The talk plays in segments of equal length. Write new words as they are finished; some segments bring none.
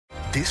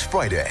This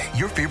Friday,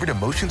 your favorite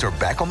emotions are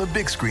back on the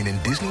big screen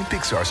in Disney and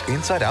Pixar's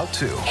Inside Out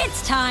 2.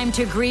 It's time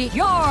to greet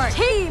your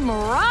Team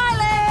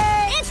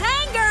Riley. It's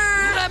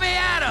anger. Let me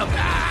at him.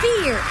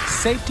 Fear.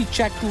 Safety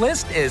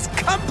checklist is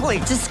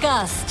complete.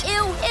 Disgust. Ew,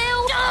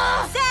 ew.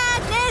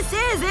 Sadness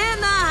is in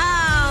the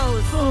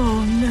house.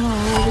 Oh, no.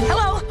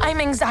 Hello, I'm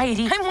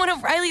anxiety. I'm one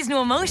of Riley's new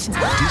emotions.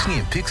 Disney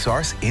and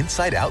Pixar's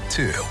Inside Out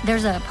 2.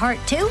 There's a part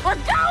 2? We're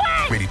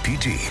going! Rated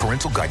PG.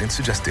 Parental guidance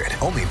suggested.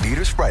 Only in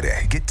theaters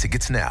Friday. Get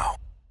tickets now.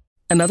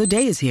 Another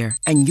day is here,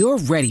 and you're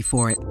ready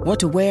for it. What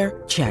to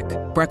wear? Check.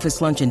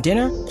 Breakfast, lunch, and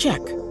dinner? Check.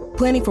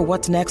 Planning for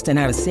what's next and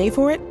how to save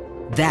for it?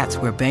 That's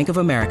where Bank of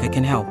America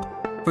can help.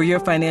 For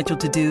your financial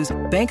to-dos,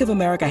 Bank of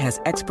America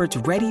has experts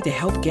ready to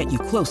help get you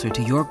closer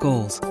to your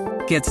goals.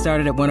 Get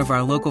started at one of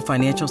our local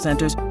financial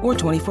centers or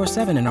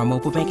 24/7 in our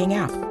mobile banking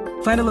app.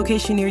 Find a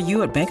location near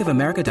you at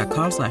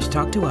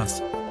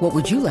bankofamerica.com/talktous. What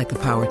would you like the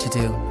power to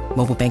do?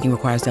 Mobile banking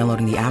requires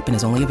downloading the app and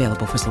is only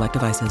available for select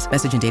devices.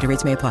 Message and data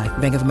rates may apply.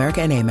 Bank of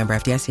America N.A., member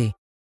FDIC.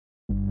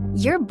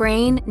 Your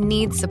brain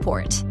needs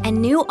support,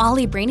 and new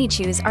Ollie Brainy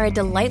Chews are a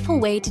delightful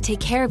way to take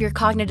care of your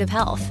cognitive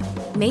health.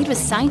 Made with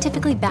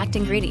scientifically backed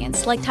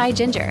ingredients like Thai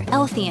ginger,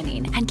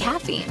 L-theanine, and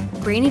caffeine,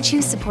 Brainy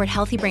Chews support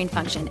healthy brain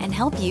function and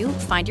help you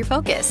find your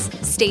focus,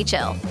 stay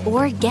chill,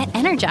 or get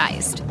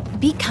energized.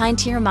 Be kind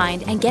to your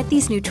mind and get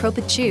these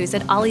nootropic chews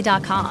at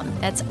ollie.com.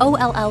 That's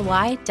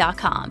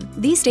OLLY.com.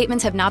 These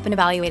statements have not been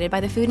evaluated by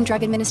the Food and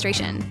Drug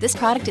Administration. This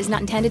product is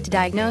not intended to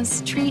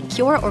diagnose, treat,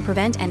 cure, or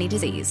prevent any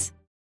disease.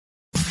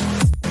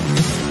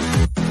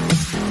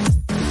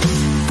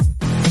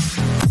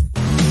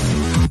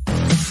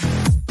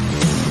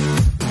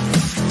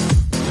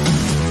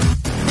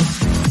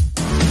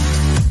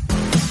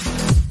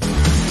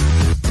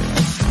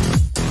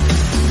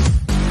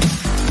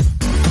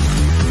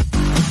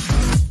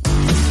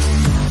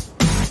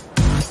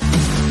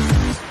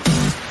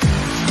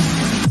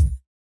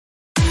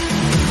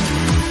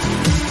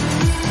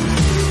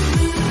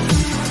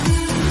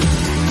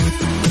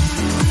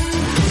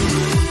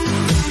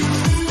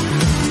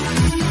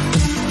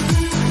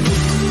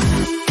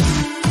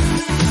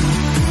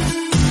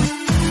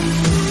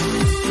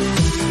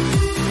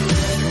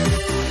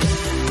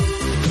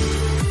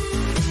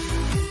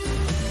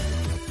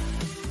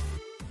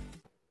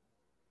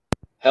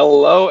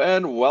 Hello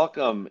and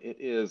welcome. It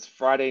is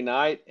Friday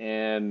night,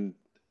 and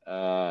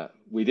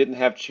we didn't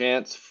have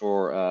chance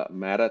for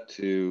Matta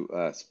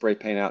to spray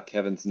paint out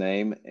Kevin's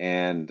name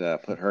and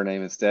put her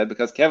name instead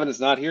because Kevin is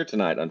not here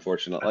tonight,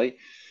 unfortunately.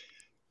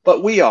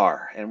 But we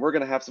are, and we're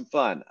going to have some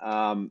fun.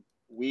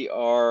 We've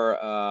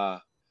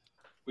got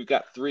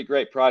 3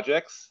 great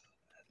projects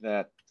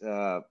that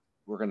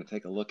we're going to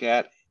take a look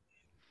at,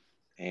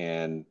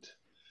 and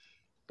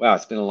wow,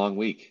 it's been a long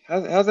week.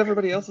 How's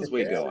everybody else's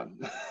week going?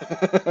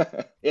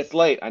 It's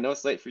late. I know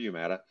it's late for you,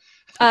 Matta.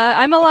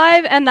 I'm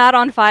alive and not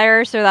on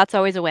fire, so that's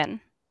always a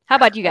win. How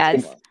about you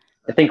guys?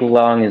 I think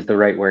long is the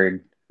right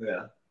word.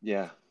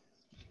 Yeah,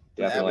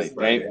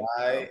 definitely.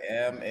 I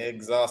am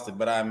exhausted,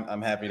 but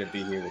I'm happy to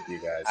be here with you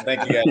guys.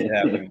 Thank you guys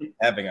for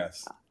having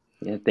us.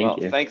 Yeah,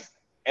 thank you. Thanks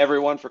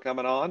everyone for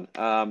coming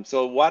on.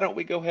 So why don't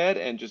we go ahead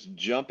and just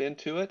jump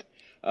into it?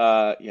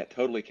 Yeah,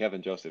 totally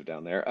Kevin Joseph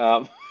down there.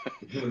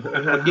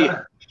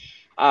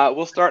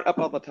 We'll start up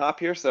on the top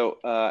here. So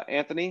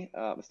Anthony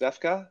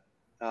Mastefka,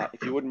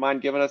 if you wouldn't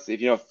mind giving us,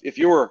 if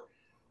you were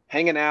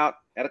hanging out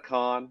at a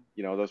con,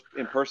 those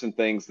in-person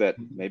things that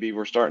maybe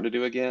we're starting to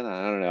do again,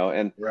 I don't know,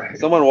 and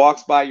someone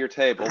walks by your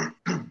table,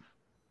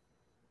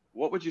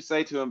 what would you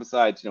say to them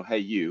besides, hey,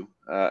 you,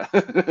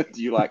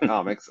 do you like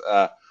comics?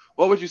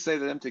 What would you say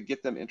to them to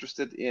get them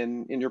interested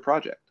in your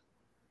project?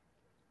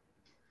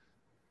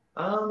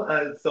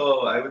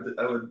 So I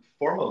would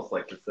foremost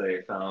like to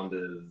say Found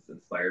is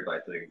inspired by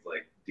things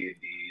like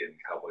D&D and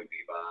Cowboy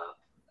Bebop,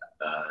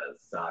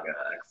 Saga,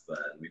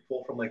 X-Men. We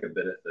pull from like a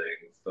bit of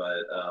things,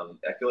 but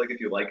I feel like if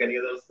you like any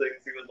of those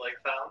things, you would like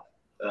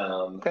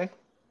Found. Okay.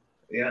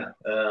 Yeah.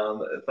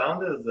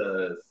 Found is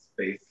a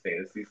space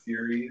fantasy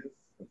series.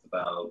 It's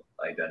about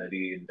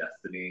identity and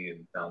destiny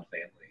and found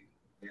family.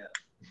 Yeah.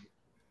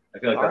 I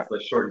feel like that's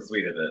the short and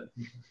sweet of it.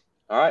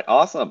 All right,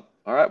 awesome.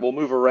 All right, we'll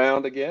move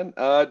around again.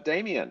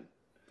 Damien,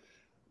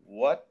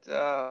 what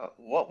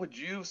would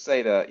you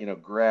say to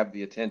grab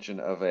the attention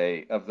of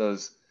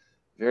those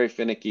very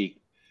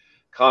finicky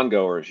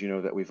con-goers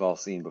that we've all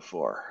seen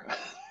before?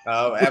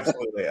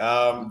 Absolutely.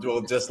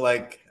 Well, just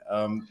like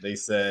they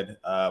said,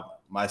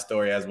 my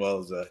story as well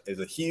is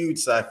a huge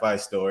sci-fi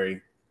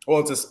story.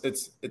 Well,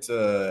 it's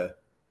a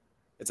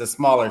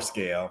smaller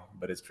scale,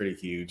 but it's pretty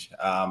huge.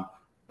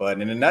 But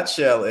in a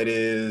nutshell, it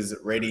is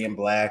Radiant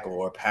Black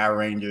or Power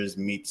Rangers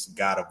meets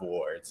God of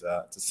War. It's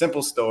a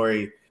simple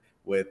story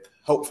with,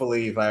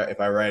 hopefully, if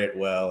I write it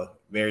well,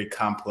 very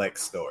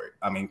complex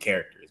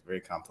characters, very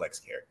complex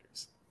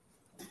characters.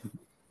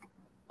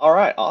 All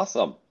right,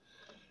 awesome.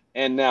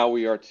 And now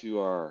we are to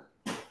our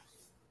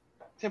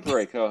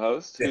temporary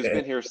co-host, who's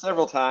been here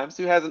several times,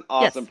 who has an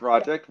awesome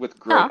project with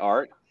great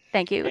art.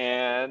 Thank you.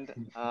 And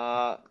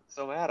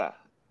so, Matta,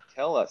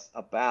 tell us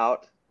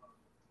about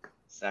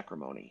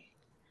Sacrimony.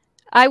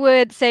 I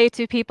would say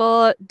to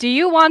people, do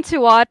you want to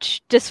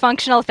watch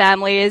dysfunctional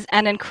families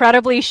and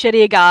incredibly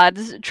shitty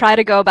gods try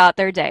to go about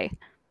their day?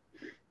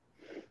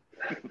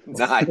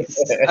 Nice.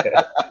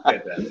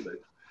 Fantastic.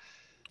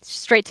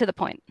 Straight to the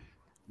point.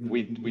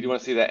 We do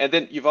want to see that. And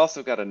then you've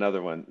also got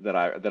another one that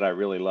I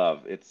really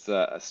love. It's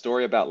a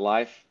story about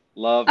life,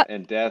 love,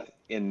 and death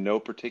in no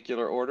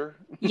particular order.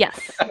 Yes,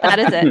 that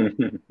is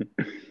it.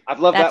 I've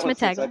loved That's that one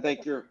since I Matega.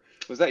 think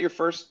was that your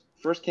first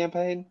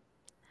campaign?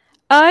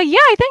 Yeah,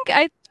 I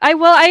think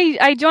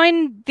I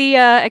joined the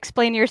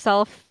explain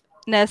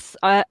yourselfness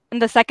in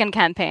the second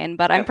campaign,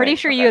 but I'm pretty Okay,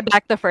 sure okay. you had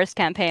backed the first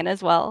campaign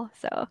as well.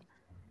 So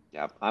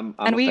Yeah, I'm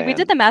and a we fan.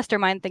 did the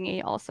mastermind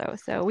thingy also.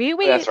 So we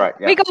That's right.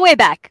 Yeah. we go way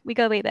back. We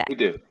go way back. We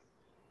do.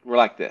 We're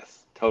like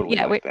this. Totally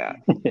Yeah, like that.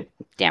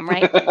 Damn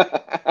right.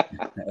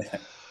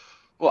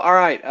 Well, all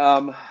right.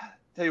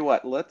 Tell you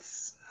what,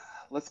 let's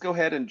go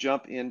ahead and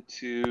jump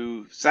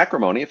into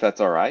Sacrimony, if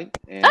that's all right.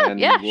 And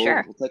yeah, we'll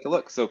sure. take a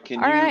look. So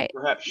can All you right.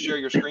 perhaps share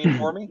your screen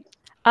for me?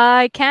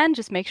 I can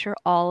just make sure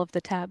all of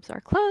the tabs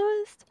are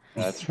closed.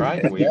 That's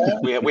right. We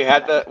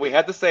had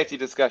the safety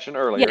discussion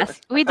earlier.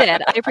 Yes, we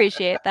did. I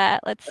appreciate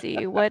that. Let's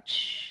see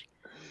which.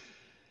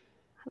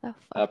 How the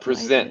fuck do I do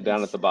Present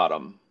down this? at the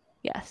bottom.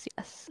 Yes.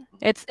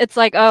 It's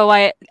like, oh,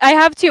 I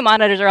have two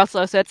monitors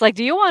also, so it's like,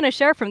 do you want to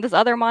share from this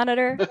other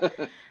monitor?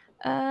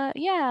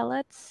 Yeah,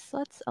 let's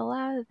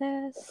allow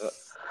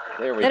this.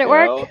 There we Did go. it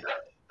work?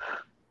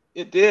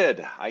 It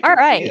did. I can All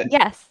right. see it.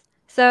 Yes.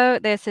 So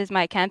this is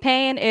my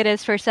campaign. It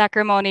is for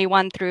Sacrimony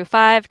 1 through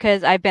 5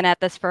 because I've been at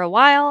this for a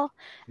while.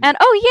 And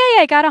oh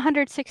yay, I got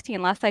 116.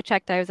 Last I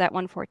checked, I was at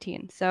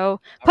 114. So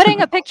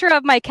putting a picture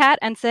of my cat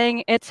and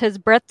saying it's his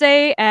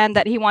birthday and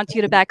that he wants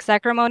you to back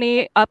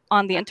Sacrimony up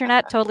on the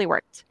internet totally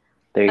worked.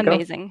 There you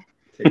Amazing.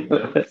 Take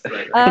notes.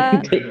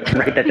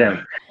 Write that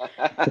down.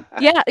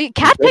 Yeah,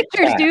 cat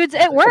pictures, dudes.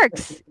 It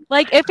works.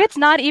 Like if it's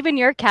not even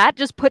your cat,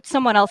 just put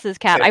someone else's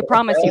cat. I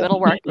promise you, it'll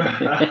work.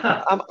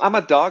 I'm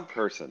a dog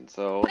person,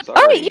 so sorry.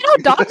 Oh, you know,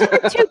 dogs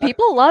are too.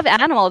 People love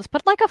animals.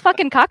 Put like a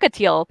fucking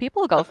cockatiel.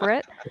 People go for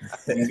it.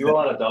 You do a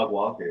lot of dog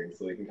walking,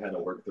 so we can kind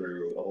of work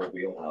through a whole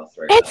wheelhouse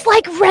right It's now.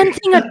 like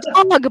renting a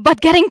dog,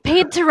 but getting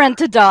paid to rent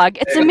a dog.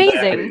 It's Exactly,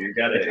 amazing. you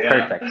got it.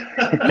 Yeah.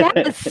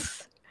 Perfect.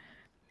 Yes.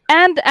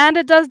 And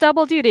it does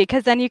double duty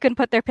because then you can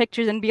put their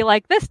pictures and be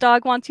like, this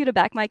dog wants you to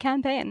back my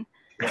campaign.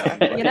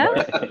 Yeah, You know?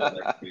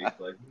 next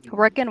week,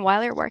 Working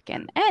while you're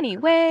working.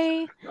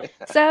 Anyway,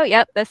 so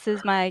yep, this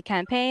is my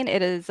campaign.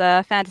 It is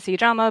a fantasy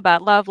drama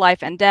about love,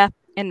 life, and death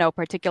in no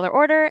particular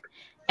order.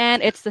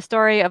 And it's the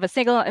story of a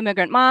single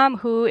immigrant mom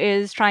who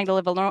is trying to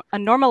live a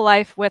normal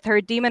life with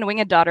her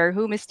demon-winged daughter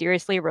who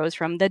mysteriously rose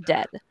from the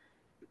dead.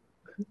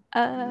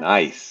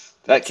 Nice.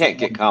 That can't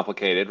get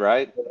complicated,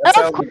 right?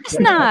 Of course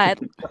not.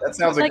 That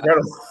sounds Like-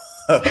 incredible.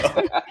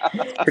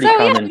 Pretty So, yeah,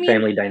 common I mean-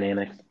 family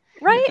dynamics.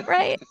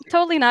 Right.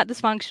 Totally not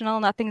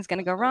dysfunctional. Nothing's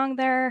gonna go wrong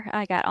there.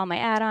 I got all my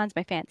add-ons,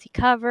 my fancy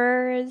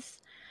covers.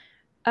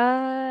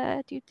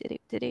 What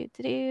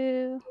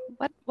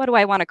do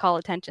I want to call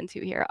attention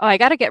to here? Oh, I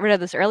got to get rid of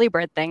this early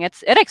bird thing. It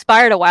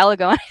expired a while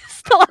ago and I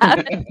still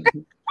have it.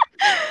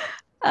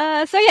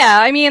 So yeah,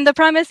 I mean the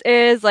premise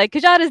is like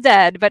Kajat is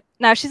dead, but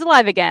now she's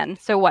alive again.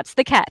 So what's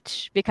the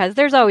catch? Because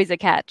there's always a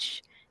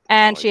catch.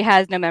 And she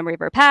has no memory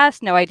of her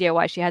past, no idea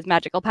why she has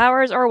magical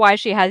powers, or why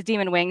she has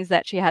demon wings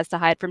that she has to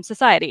hide from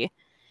society.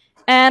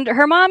 And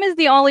her mom is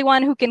the only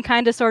one who can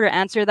kind of sort of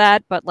answer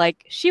that, but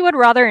like she would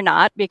rather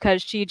not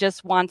because she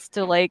just wants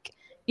to like,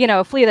 you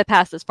know, flee the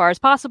past as far as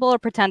possible or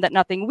pretend that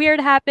nothing weird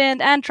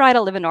happened and try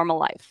to live a normal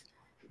life.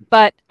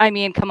 But I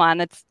mean, come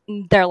on,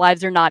 their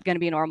lives are not going to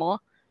be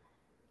normal.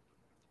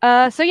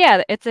 So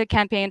yeah, it's a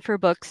campaign for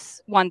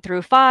books 1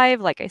 through 5.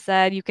 Like I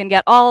said, you can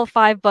get all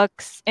 5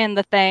 books in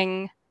the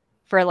thing.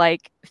 For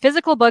like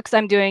physical books,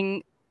 I'm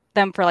doing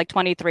them for like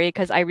 23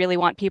 because I really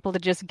want people to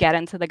just get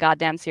into the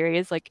goddamn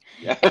series. Like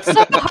it's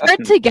so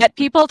hard to get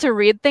people to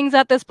read things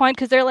at this point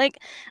because they're like,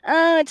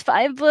 oh, it's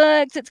 5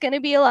 books, it's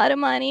gonna be a lot of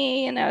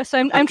money, you know.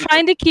 So I'm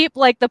trying to keep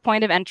like the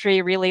point of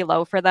entry really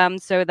low for them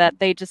so that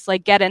they just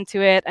like get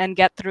into it and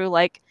get through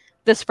like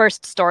this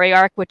first story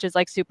arc, which is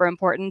like super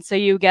important. So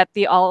you get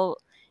the all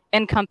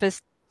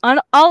encompassing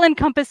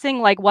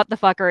like what the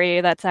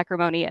fuckery that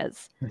Sacrimony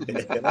is.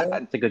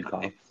 That's a good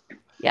call.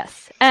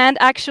 Yes. And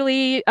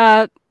actually,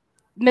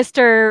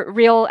 Mr.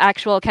 Real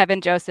Actual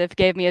Kevin Joseph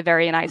gave me a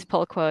very nice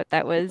pull quote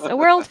that was, a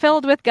world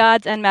filled with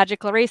gods and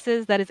magical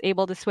races that is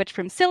able to switch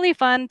from silly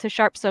fun to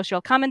sharp social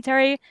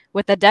commentary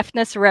with a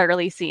deftness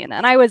rarely seen.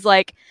 And I was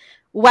like,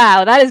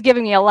 wow, that is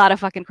giving me a lot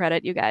of fucking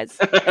credit, you guys.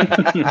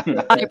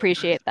 I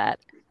appreciate that.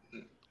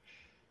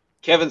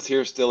 Kevin's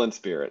here still in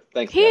spirit.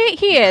 Thanks, He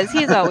Kevin. is.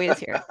 He's always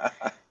here.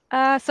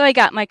 So I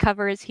got my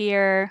covers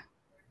here,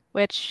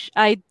 which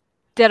I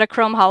did a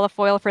chrome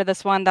holofoil for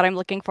this one that I'm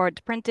looking forward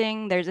to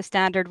printing. There's a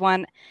standard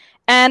one.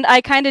 And I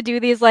kind of do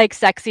these like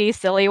sexy,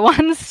 silly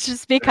ones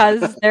just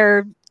because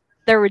they're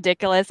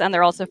ridiculous and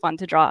they're also fun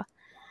to draw.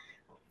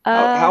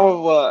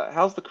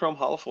 How's the chrome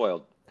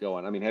holofoil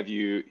going? I mean,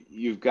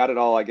 you've got it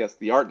all, I guess,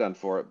 the art done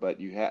for it, but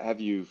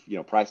have you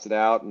priced it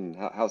out and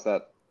how's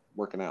that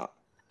working out?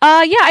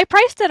 Yeah, I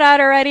priced it out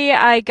already.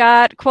 I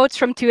got quotes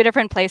from 2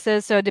 different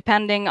places, so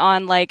depending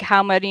on like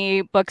how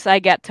many books I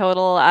get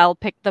total, I'll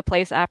pick the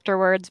place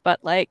afterwards. But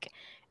like,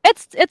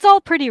 it's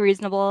all pretty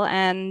reasonable,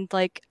 and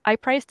like I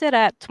priced it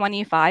at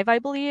 25, I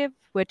believe,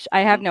 which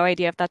I have no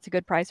idea if that's a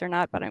good price or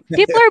not. But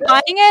people are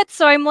buying it,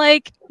 so I'm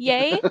like,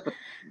 yay!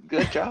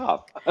 Good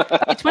job.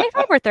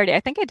 25 or 30? I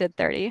think I did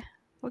 30.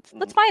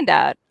 Let's find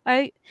out.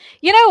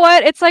 You know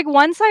what? It's like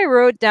once I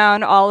wrote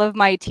down all of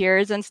my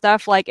tiers and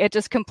stuff, like it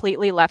just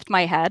completely left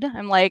my head.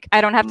 I'm like,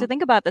 I don't have to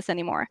think about this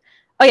anymore.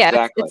 Oh yeah,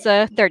 Exactly. it's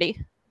a 30.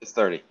 It's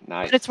 30.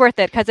 Nice. But it's worth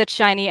it because it's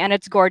shiny and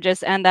it's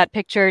gorgeous, and that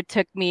picture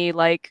took me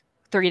like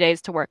 3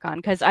 days to work on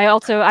because I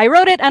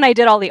wrote it and I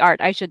did all the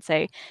art, I should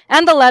say,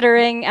 and the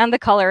lettering and the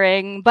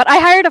coloring. But I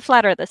hired a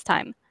flatter this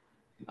time.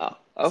 Oh,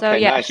 okay, So,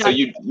 yeah, nice. So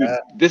you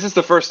this is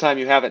the first time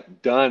you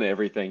haven't done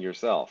everything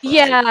yourself, right?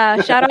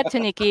 Yeah, shout out to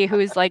Nikki,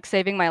 who's like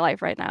saving my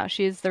life right now.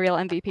 She's the real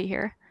MVP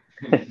here.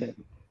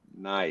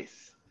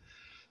 Nice.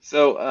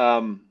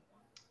 So,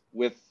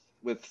 with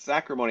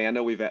Sacrimony, I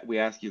know we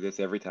ask you this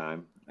every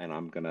time, and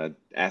I'm gonna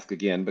ask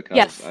again because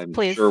Yes, I'm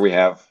please. sure we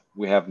have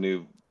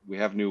new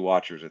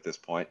watchers at this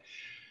point.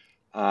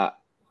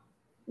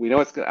 We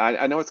know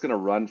I know it's gonna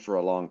run for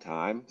a long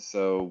time.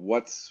 So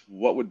what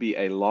would be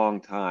a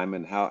long time,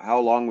 and how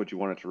long would you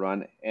want it to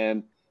run?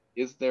 And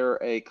is there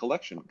a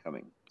collection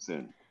coming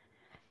soon?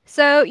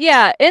 So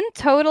yeah, in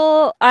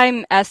total,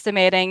 I'm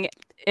estimating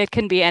it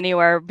can be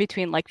anywhere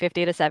between like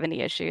 50 to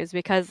 70 issues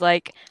because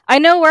like I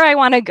know where I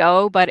want to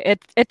go, but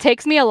it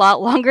takes me a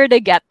lot longer to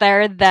get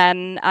there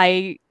than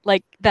I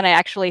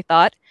actually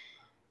thought.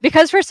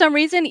 Because for some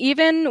reason,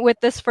 even with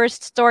this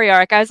first story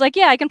arc, I was like,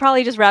 yeah, I can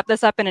probably just wrap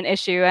this up in an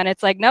issue. And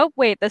it's like, nope,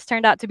 wait, this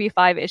turned out to be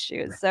 5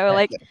 issues. So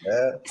like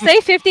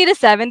say 50 to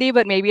 70,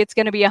 but maybe it's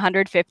going to be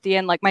 150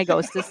 and like my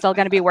ghost is still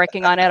going to be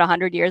working on it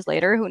 100 years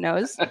later. Who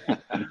knows?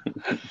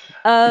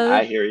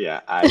 I hear you.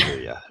 I hear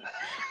you.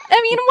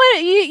 I mean,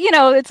 what you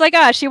know, it's like,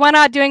 she went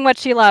out doing what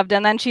she loved,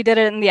 and then she did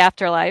it in the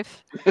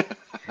afterlife.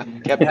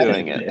 Kept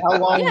doing it. How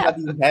long have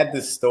you had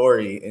this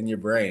story in your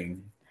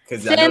brain?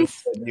 Because I know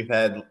you've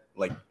had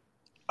like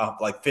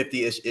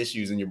 50-ish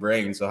issues in your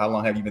brain. So how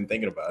long have you been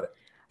thinking about it?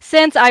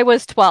 Since I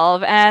was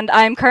 12, and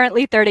I'm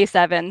currently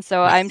 37,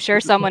 so I'm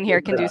sure someone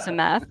here can do some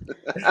math.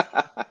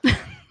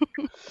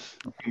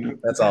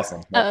 That's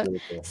awesome. That's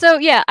really cool. So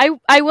yeah,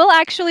 I will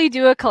actually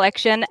do a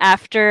collection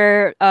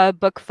after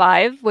book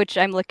 5, which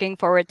I'm looking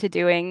forward to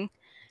doing.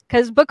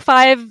 Because book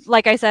 5,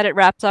 like I said, it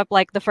wraps up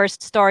like the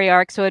first story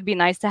arc, so it'd be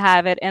nice to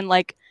have it in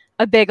like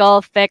a big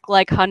old thick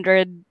like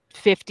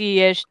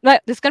 150-ish.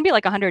 This is gonna be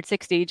like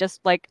 160,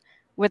 just like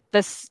with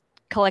this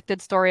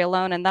collected story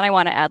alone. And then I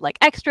want to add like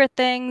extra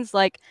things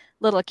like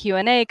little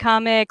Q&A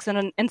comics and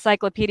an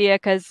encyclopedia,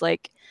 because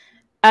like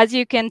as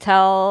you can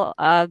tell,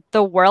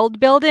 the world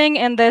building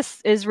in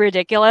this is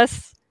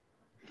ridiculous.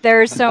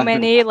 There's so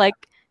many like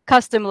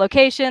custom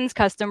locations,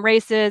 custom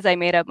races. I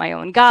made up my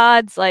own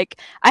gods.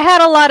 Like I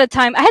had a lot of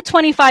time. I had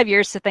 25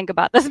 years to think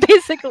about this,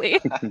 basically.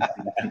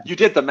 You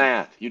did the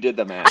math. You did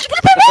the math. I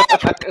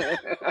did the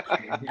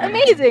math.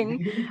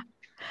 Amazing.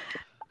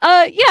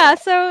 Yeah.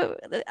 So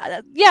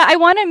yeah, I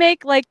want to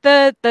make like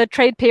the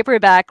trade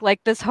paperback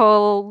like this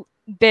whole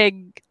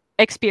big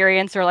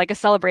experience or like a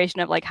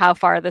celebration of like how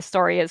far the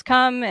story has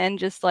come, and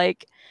just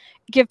like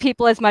give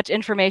people as much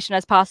information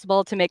as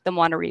possible to make them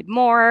want to read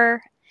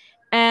more.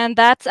 And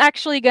that's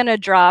actually going to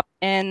drop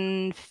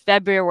in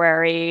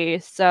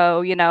February.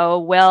 So, you know,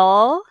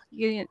 Will,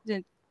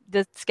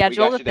 the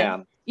schedule. We got you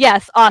down.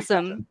 Yes,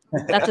 awesome.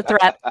 That's a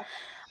threat.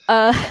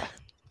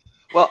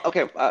 Well,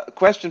 okay.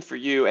 Question for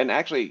you, and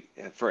actually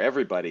for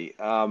everybody,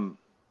 on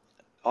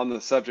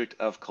the subject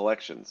of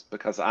collections,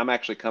 because I'm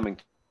actually coming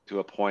to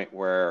a point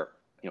where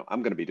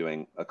I'm going to be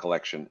doing a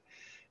collection,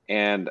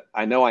 and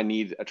I know I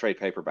need a trade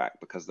paperback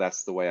because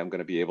that's the way I'm going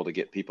to be able to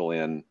get people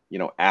in,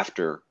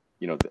 after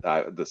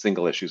the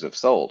single issues have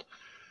sold.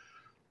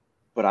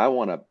 But I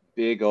want a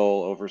big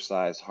old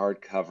oversized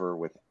hardcover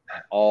with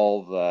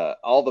all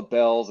the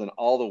bells and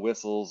all the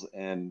whistles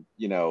and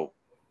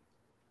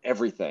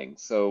everything.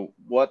 So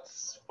what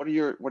are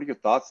your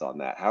thoughts on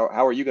that? How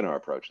are you going to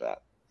approach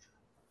that?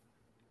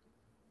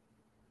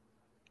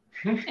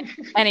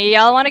 Any of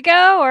y'all want to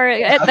go, or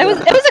it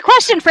was a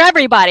question for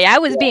everybody? I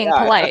was being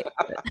polite.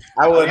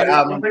 I would.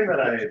 One thing that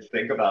I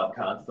think about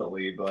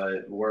constantly,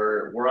 but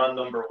we're on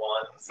number 1,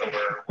 so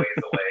we're ways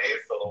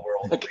away. So the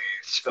world will be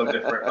so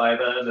different by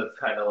then. It's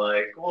kind of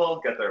like we'll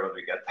get there when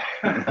we get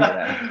there.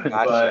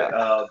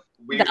 But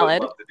we would love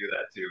to do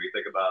that too. We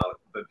think about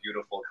the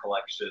beautiful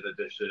collection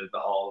editions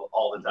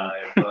all the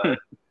time,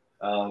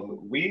 but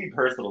we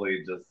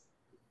personally just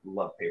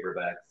love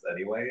paperbacks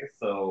anyway,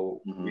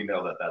 so we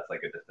know that that's like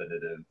a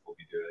definitive we'll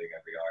be doing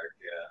every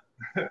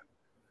arc.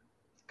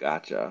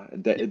 Gotcha.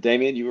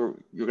 Damien, you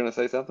were going to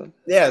say something?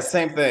 Yeah,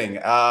 same thing.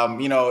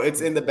 It's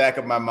in the back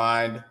of my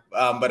mind,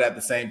 but at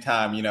the same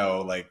time,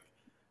 I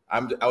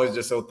was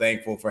just so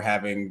thankful for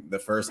having the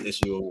first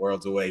issue of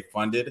Worlds Away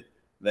funded,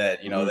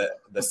 that that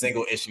the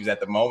single issues at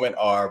the moment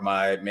are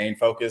my main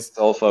focus.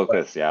 Sole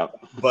focus, yeah.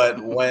 But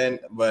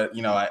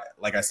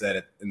like I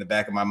said, in the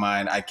back of my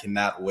mind, I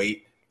cannot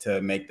wait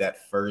to make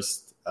that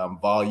first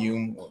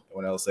volume.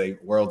 When I'll say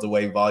Worlds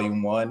Away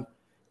Volume 1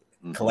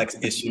 collects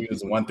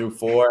issues 1 through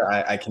 4.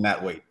 I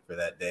cannot wait for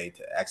that day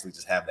to actually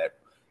just have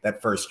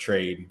that first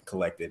trade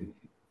collected.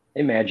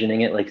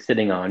 Imagining it like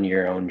sitting on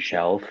your own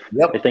shelf.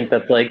 Yep. I think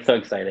that's like so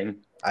exciting.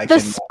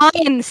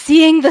 Spine,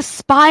 seeing the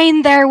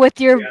spine there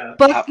with your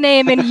book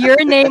name and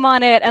your name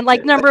on it, and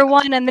like number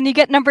 1, and then you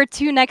get number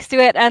 2 next to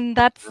it, and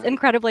that's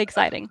incredibly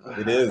exciting.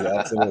 It is,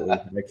 absolutely.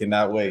 I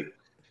cannot wait.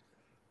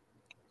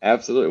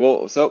 Absolutely.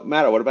 Well, so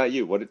Matt, what about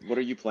you? What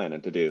are you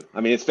planning to do?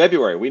 I mean, it's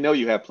February. We know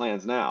you have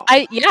plans now.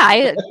 I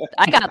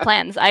got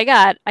plans. I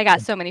got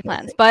so many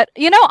plans. But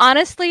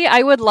honestly,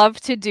 I would love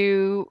to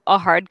do a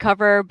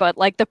hardcover, but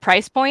like the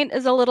price point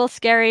is a little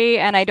scary,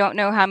 and I don't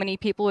know how many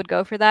people would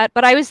go for that.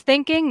 But I was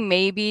thinking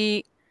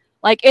maybe,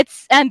 like,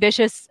 it's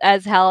ambitious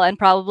as hell and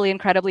probably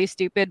incredibly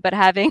stupid, but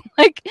having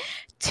like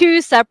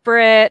 2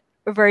 separate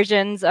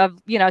versions of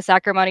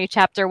Sacrimony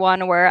Chapter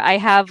 1, where I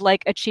have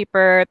like a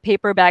cheaper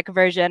paperback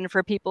version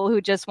for people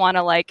who just want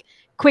to like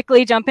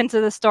quickly jump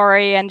into the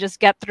story and just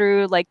get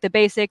through like the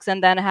basics,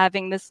 and then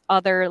having this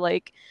other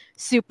like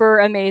super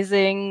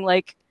amazing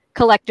like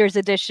collector's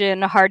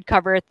edition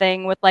hardcover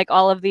thing with like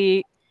all of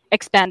the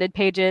expanded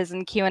pages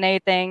and Q&A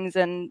things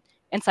and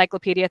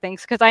encyclopedia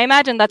things, because I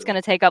imagine that's going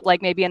to take up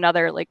like maybe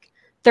another like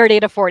 30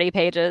 to 40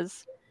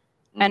 pages.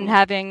 And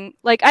having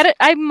like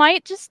I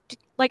might just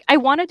like, I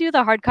want to do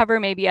the hardcover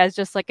maybe as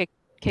just like a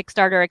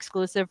Kickstarter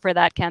exclusive for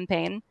that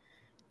campaign,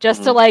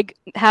 just to like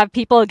have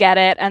people get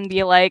it and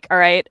be like, all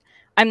right,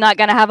 I'm not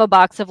gonna have a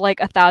box of like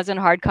 1,000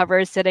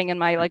 hardcovers sitting in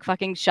my like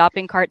fucking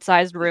shopping cart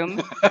sized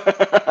room.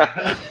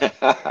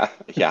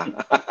 Yeah.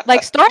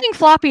 Like storing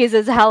floppies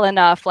is hell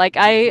enough. Like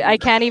I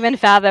can't even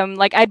fathom.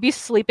 Like I'd be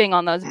sleeping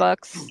on those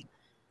books.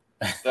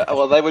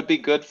 Well, they would be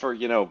good for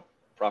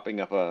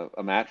propping up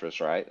a mattress,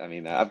 right? I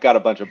mean, I've got a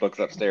bunch of books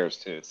upstairs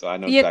too, so I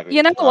know exactly.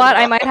 You know what?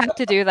 I might have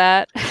to do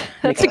that.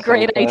 That's a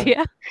great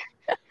idea.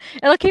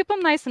 It'll keep them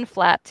nice and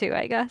flat too,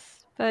 I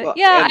guess. But well,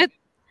 yeah.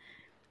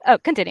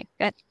 Continue.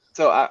 Go ahead.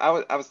 So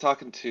I was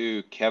talking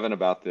to Kevin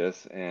about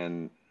this,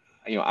 and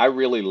I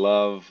really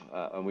love.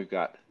 And we've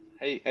got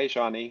hey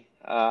Shawnee.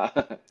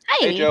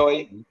 Hey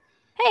Joey.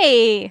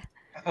 Hey.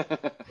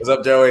 What's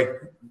up, Joey?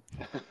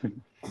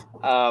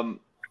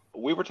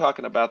 We were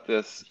talking about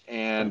this,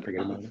 and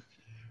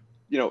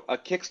a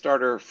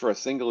Kickstarter for a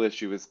single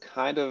issue is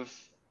kind of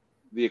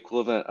the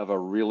equivalent of a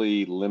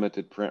really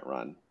limited print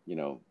run,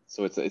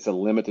 so it's a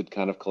limited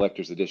kind of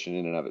collector's edition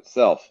in and of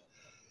itself.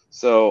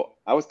 So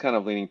I was kind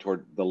of leaning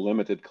toward the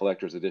limited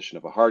collector's edition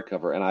of a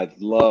hardcover, and I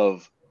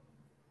love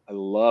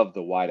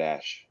the White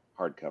Ash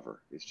hardcover.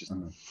 It's just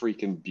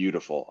freaking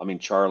beautiful. I mean,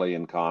 Charlie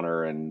and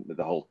Connor and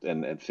the whole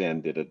and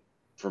Finn did a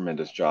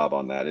tremendous job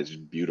on that. It's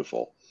just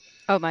beautiful.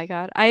 Oh my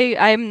God,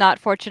 I'm not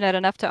fortunate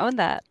enough to own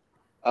that.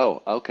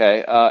 Oh,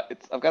 okay.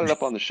 I've got it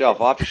up on the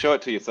shelf. I'll have to show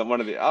it to you.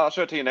 I'll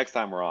show it to you next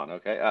time we're on.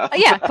 Okay.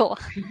 Yeah, cool.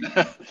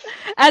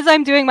 As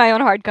I'm doing my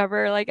own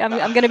hardcover, like I'm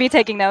going to be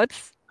taking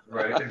notes.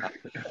 Right.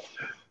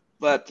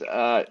 But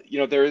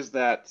there is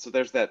that. So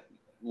there's that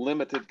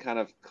limited kind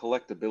of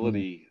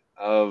collectability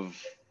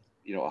of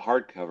a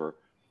hardcover,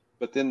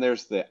 but then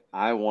there's the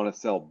I want to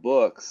sell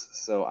books,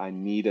 so I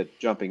need a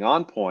jumping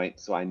on point,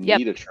 so I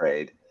need a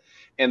trade.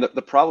 And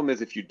the problem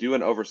is, if you do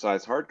an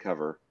oversized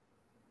hardcover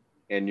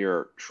and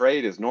your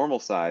trade is normal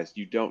sized,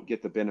 you don't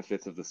get the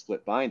benefits of the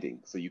split binding.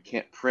 So you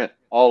can't print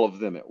all of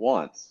them at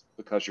once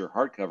because your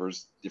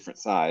hardcover's different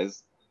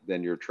size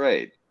than your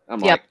trade. I'm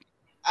like,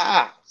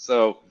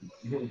 so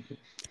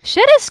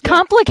shit is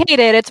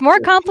complicated. It's more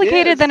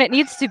complicated than it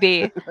needs to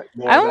be.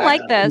 I don't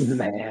like this.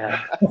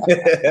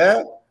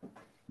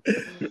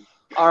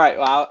 All right.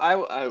 Well,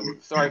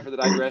 I'm sorry for the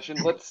digression.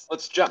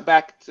 Let's jump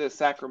back to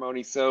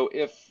Sacrimony. So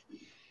if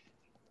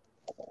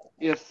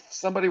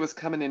somebody was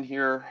coming in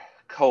here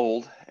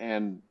cold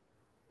and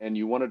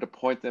you wanted to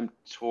point them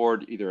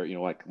toward either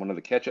like one of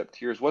the catch-up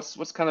tiers,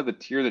 what's kind of the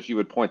tier that you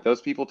would point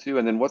those people to,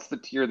 and then what's the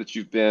tier that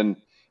you've been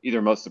either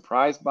most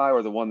surprised by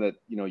or the one that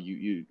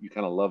you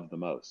kind of love the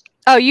most?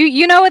 Oh,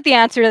 you know what the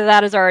answer to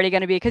that is already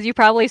going to be, because you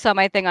probably saw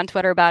my thing on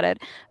Twitter about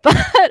it. But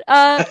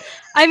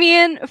I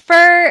mean,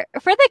 for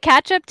the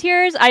catch-up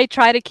tiers, I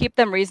try to keep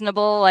them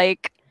reasonable.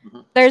 Like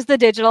there's the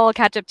digital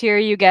catch-up tier.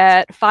 You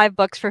get 5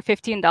 books for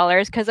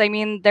 $15, because I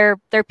mean they're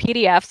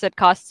PDFs. It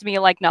costs me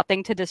like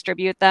nothing to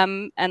distribute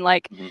them, and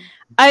like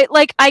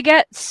I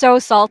get so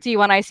salty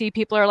when I see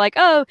people are like,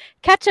 oh,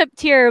 catch-up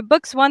tier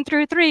books 1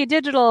 through 3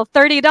 digital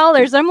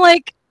 $30. I'm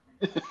like,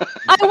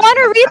 I want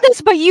to read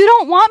this, but you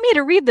don't want me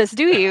to read this,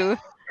 do you?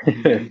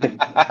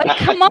 Like,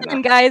 come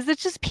on, guys,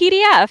 it's just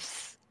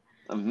PDFs.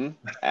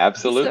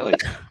 Absolutely.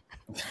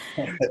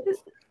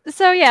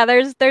 So yeah,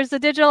 there's the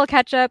digital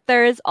catch-up.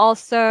 There's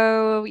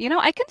also,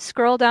 I can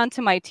scroll down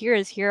to my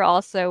tiers here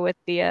also with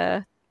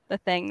the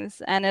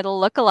things, and it'll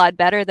look a lot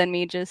better than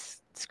me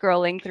just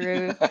scrolling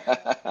through.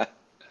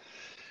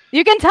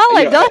 You can tell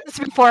I've done this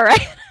before,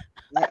 right?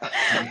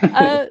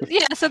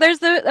 Yeah, so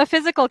there's a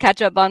physical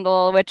catch-up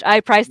bundle, which I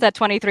priced at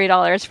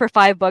 $23 for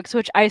 5 books,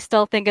 which I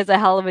still think is a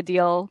hell of a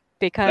deal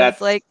because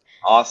That's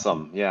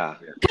awesome. Yeah.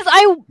 because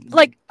I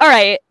like, all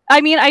right. I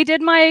mean, I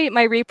did my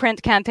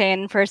reprint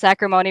campaign for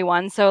Sacrimony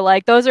 1, so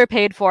like those are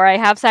paid for. I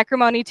have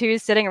Sacrimony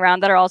 2s sitting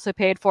around that are also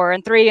paid for,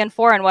 and 3 and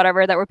 4 and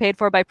whatever that were paid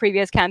for by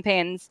previous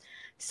campaigns.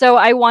 So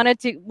I wanted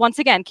to once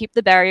again keep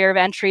the barrier of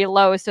entry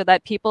low so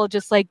that people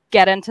just like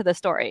get into the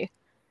story.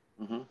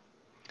 Mm-hmm.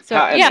 So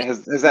and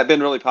has that been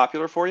really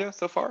popular for you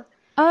so far?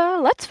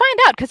 Let's find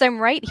out because I'm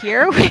right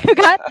here.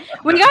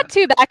 we got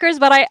 2 backers,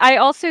 but I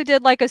also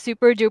did like a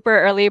super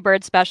duper early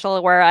bird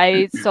special where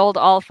I sold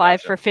all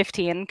 5 for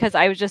 15 because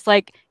I was just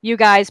like, you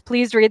guys,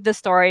 please read the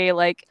story.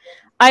 Like,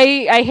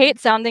 I hate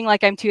sounding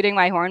like I'm tooting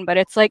my horn, but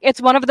it's like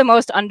it's one of the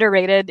most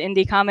underrated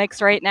indie comics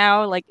right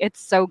now. Like,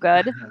 it's so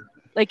good.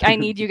 Like, I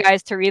need you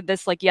guys to read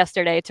this like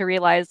yesterday to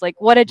realize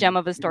like what a gem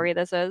of a story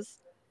this is.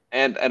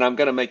 And I'm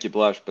gonna make you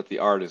blush, but the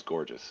art is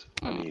gorgeous.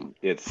 I mean,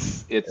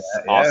 it's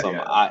awesome.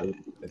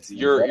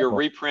 Your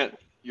reprint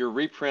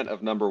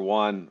of number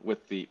 1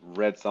 with the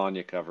red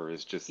Sonja cover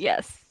is just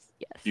yes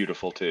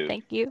beautiful too.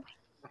 Thank you.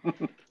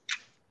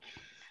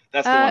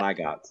 That's the one I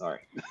got. Sorry.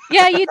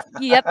 Yeah,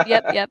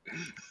 yep.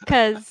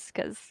 Because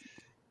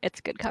it's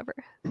a good cover.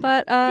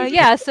 But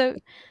yeah, so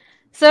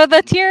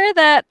the tier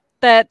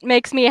that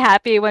makes me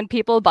happy when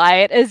people buy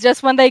it is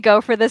just when they go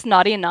for this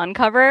Naughty Nun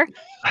cover.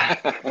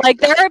 Like,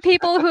 there are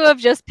people who have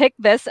just picked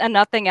this and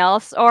nothing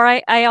else. Or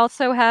I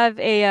also have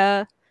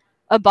a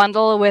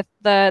bundle with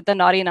the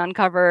Naughty Nun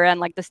cover and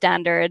like the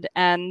standard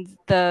and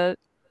the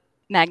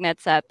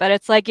magnet set. But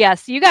it's like,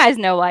 yes, you guys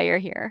know why you're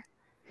here.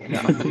 you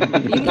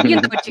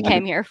know what you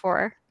came here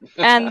for.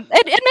 And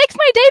it makes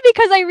my day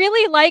because I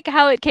really like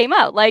how it came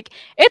out. Like,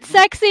 it's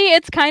sexy,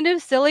 it's kind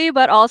of silly,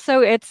 but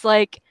also it's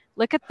like,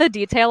 look at the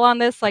detail on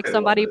this. Like,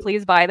 somebody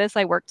please buy this.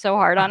 I worked so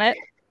hard on it.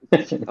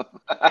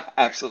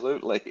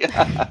 Absolutely.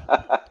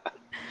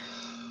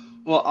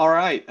 Well, all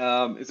right.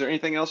 Is there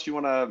anything else you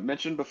want to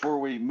mention before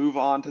we move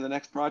on to the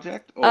next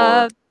project?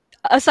 Or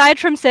aside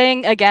from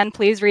saying again,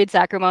 please read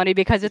Sacrimony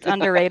because it's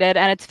underrated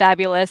and it's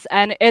fabulous.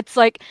 And it's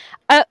like,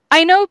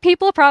 I know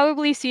people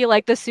probably see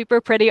like the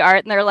super pretty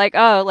art and they're like,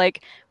 oh,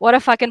 like what a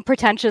fucking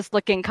pretentious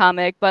looking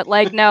comic. But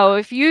like, no,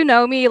 if you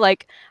know me,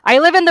 like I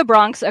live in the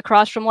Bronx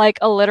across from like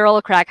a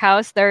literal crack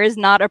house. There is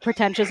not a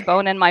pretentious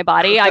bone in my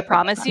body. I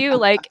promise you.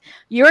 Like,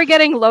 you're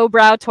getting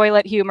lowbrow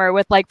toilet humor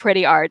with like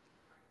pretty art.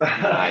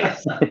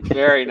 Nice.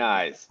 Very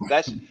nice.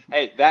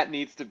 That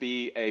needs to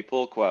be a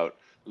pull quote.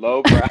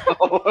 Lowbrow.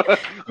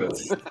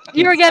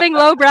 You're getting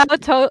lowbrow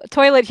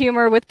toilet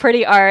humor with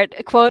pretty art.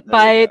 Quote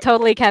by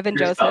Totally Kevin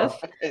Joseph.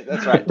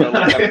 That's right.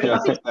 Totally Kevin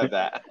Joseph said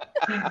that.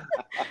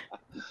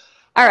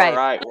 All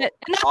right.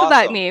 Enough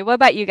about me. What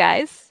about you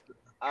guys?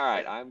 All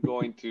right. I'm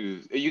going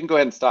to. You can go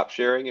ahead and stop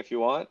sharing if you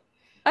want.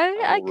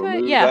 I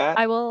could. Yeah. That.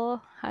 I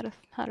will. How do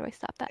I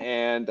stop that?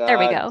 And there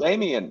we go.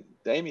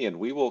 Damien,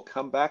 we will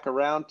come back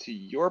around to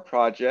your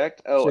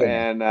project. Oh, sure.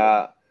 And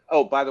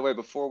by the way,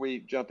 before we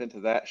jump into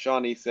that,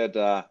 Shawnee said,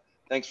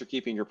 thanks for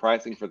keeping your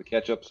pricing for the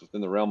catch-ups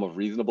within the realm of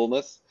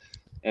reasonableness.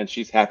 And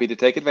she's happy to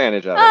take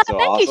advantage of it. So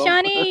thank awesome. you,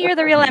 Shawnee. You're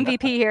the real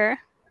MVP here.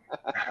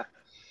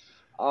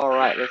 All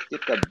right, let's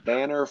get the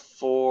banner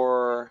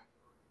for,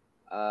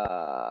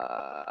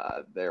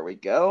 there we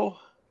go.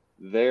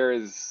 There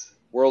is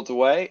Worlds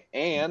Away.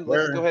 And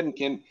let's go ahead and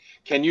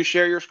can you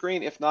share your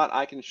screen? If not,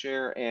 I can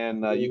share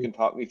and you can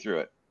talk me through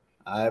it.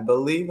 I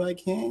believe I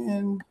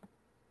can.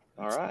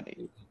 All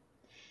right.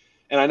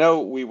 And I know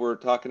we were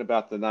talking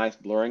about the nice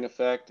blurring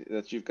effect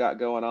that you've got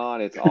going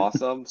on. It's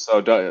awesome. So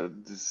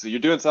you're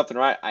doing something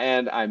right.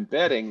 And I'm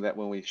betting that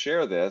when we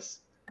share this,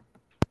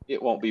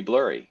 it won't be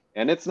blurry.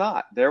 And it's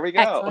not. There we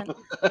go.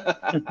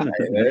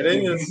 There it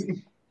is.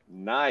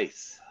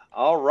 Nice.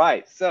 All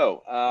right.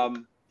 So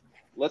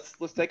let's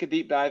take a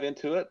deep dive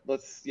into it.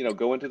 Let's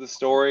go into the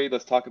story.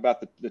 Let's talk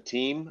about the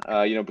team.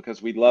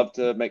 Because we'd love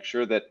to make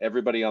sure that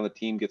everybody on the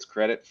team gets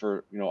credit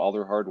for all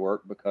their hard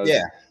work. Because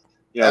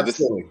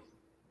absolutely.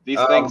 These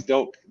things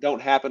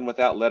don't happen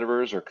without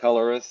letterers or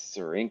colorists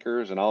or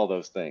inkers and all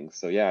those things.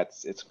 So yeah,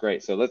 it's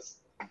great. So let's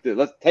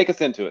take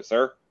us into it,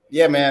 sir.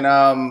 Yeah, man.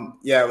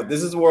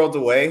 This is Worlds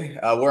Away.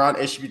 We're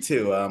on issue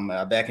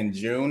 2. Back in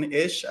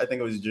June-ish, I think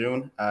it was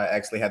June. I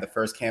actually had the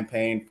first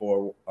campaign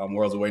for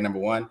Worlds Away number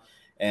 1,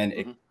 and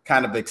it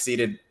kind of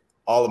exceeded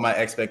all of my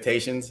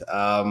expectations.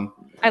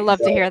 I love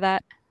to hear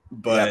that.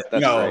 But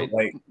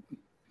great.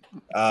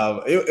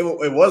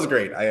 It was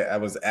great. I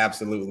was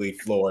absolutely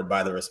floored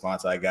by the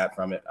response I got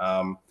from it.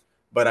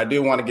 But I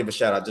do want to give a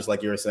shout out, just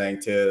like you were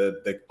saying, to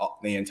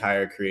the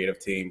entire creative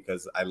team,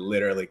 because I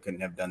literally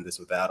couldn't have done this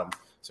without them.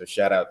 So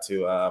shout out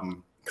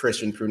to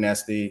Christian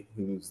Prunesti,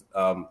 who's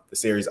the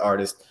series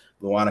artist,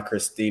 Luana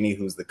Christini,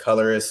 who's the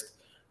colorist,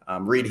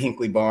 Reed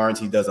Hinckley Barnes.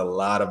 He does a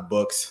lot of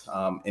books,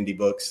 indie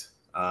books.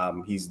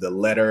 He's the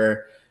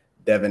letterer.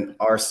 Devin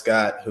R.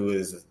 Scott, who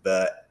is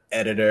the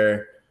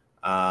editor.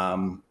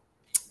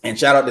 And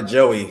shout out to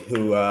Joey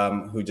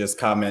who just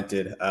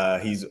commented.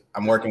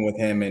 I'm working with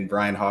him and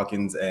Brian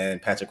Hawkins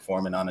and Patrick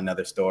Foreman on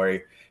another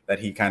story that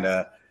he kind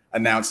of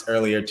announced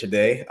earlier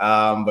today.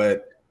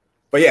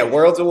 But yeah,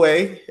 Worlds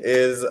Away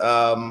is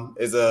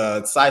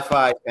a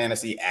sci-fi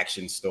fantasy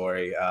action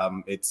story.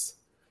 It's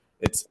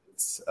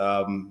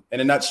in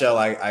a nutshell,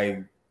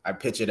 I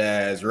pitch it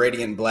as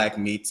Radiant Black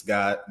meets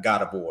God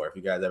of War. If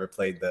you guys ever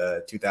played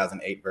the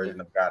 2008 version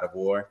of God of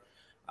War,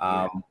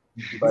 but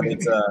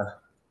it's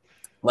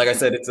like I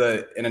said,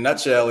 in a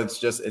nutshell,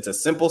 it's a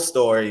simple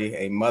story,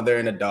 a mother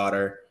and a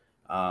daughter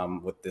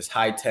with this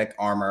high-tech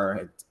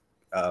armor.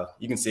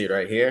 You can see it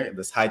right here,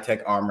 this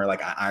high-tech armor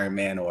like an Iron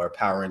Man or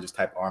Power Rangers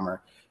type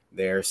armor.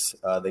 They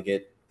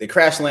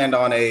crash land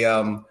on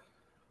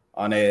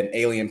an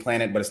alien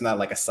planet, but it's not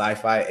like a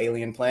sci-fi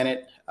alien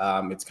planet.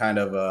 It's kind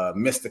of a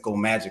mystical,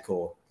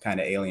 magical kind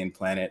of alien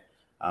planet.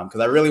 Because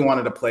I really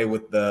wanted to play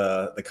with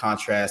the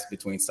contrast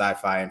between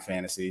sci-fi and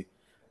fantasy.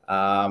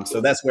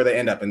 So that's where they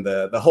end up. And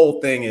the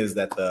whole thing is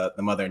that the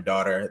mother and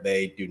daughter,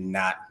 they do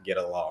not get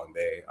along.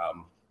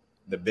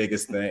 The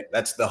biggest thing,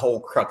 that's the whole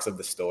crux of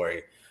the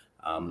story.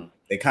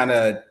 They kind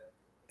of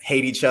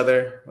hate each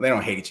other. Well, they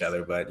don't hate each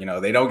other, but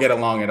they don't get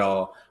along at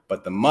all.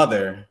 But the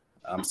mother,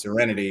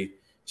 Serenity,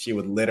 she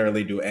would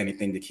literally do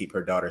anything to keep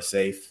her daughter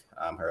safe,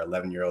 her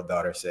 11-year-old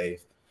daughter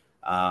safe.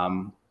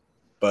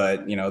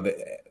 But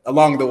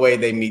along the way,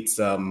 they meet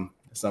some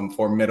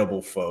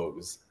formidable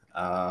foes.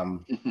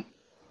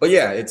 But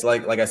yeah, it's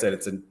like I said,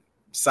 it's a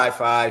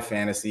sci-fi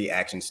fantasy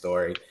action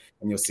story,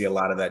 and you'll see a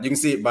lot of that. You can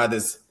see it by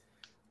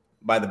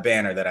the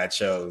banner that I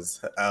chose.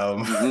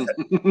 But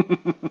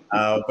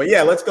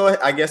yeah, let's go ahead.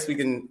 I guess we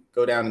can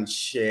go down and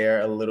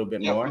share a little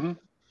bit more.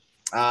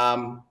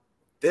 Are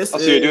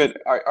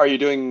you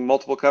doing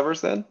multiple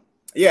covers then?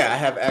 Yeah, I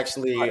have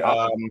actually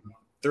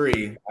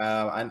 3.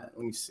 Let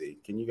me see.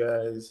 Can you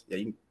guys? Yeah,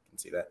 you can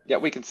see that. Yeah,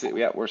 we can see.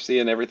 Yeah, we're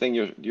seeing everything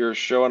you're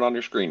showing on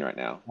your screen right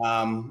now.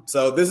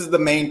 So this is the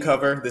main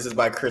cover. This is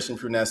by Christian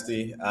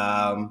Prunesti,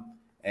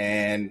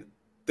 and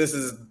this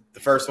is the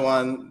first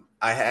one.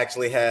 I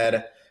actually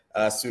had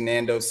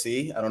Sunando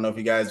C. I don't know if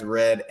you guys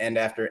read End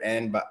After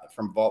End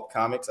from Vault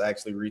Comics. I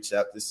actually reached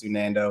out to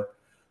Sunando.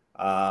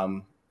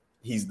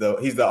 He's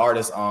the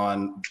artist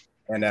on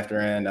End After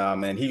End,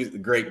 and he was a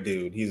great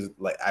dude. He's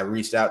like, I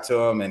reached out to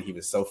him, and he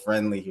was so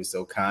friendly. He was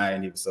so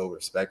kind. He was so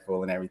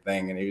respectful and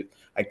everything. And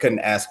I couldn't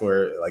ask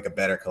for like a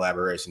better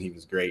collaboration. He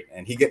was great,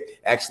 and he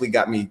actually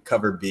got me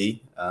cover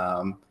B.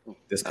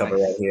 This cover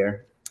right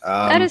here.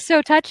 That is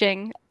so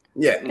touching.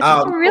 Yeah,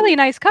 it's a really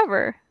nice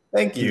cover.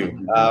 Thank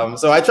you.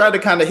 So I tried to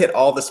kind of hit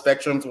all the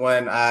spectrums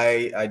when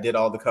I did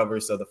all the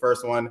covers. So the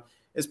first one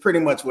is pretty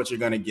much what you're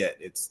going to get.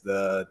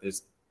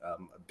 There's a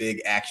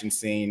big action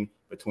scene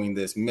between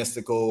this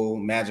mystical,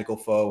 magical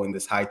foe and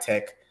this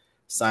high-tech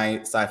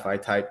sci-fi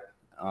type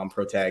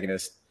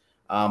protagonist.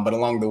 But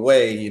along the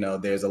way,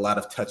 there's a lot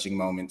of touching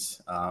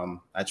moments.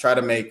 I try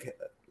to make,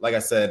 like I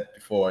said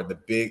before,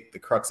 the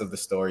crux of the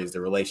story is the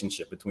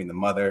relationship between the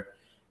mother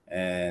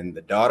and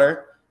the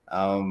daughter.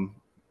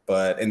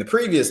 But in the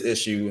previous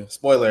issue,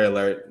 spoiler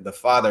alert, the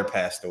father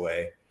passed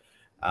away.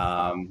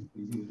 And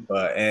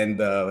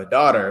the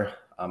daughter,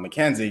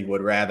 Mackenzie,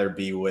 would rather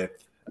be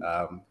with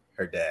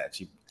her dad.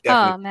 She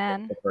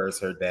definitely prefers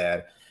her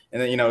dad.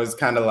 And then, it's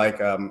kind of like,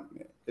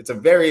 it's a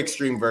very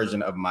extreme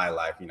version of my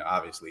life.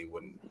 Obviously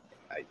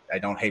I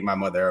don't hate my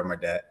mother or my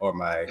dad or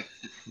my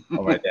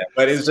dad,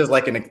 but it's just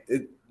like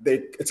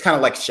it's kind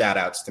of like shout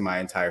outs to my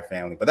entire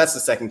family. But that's the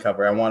second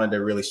cover. I wanted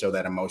to really show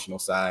that emotional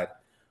side.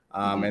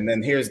 And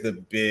then here's the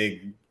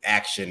big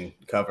action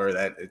cover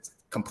that it's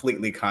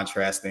completely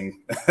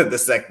contrasting the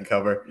second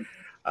cover.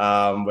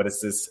 But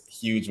it's this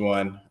huge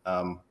one.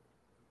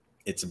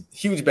 It's a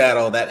huge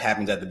battle that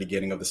happens at the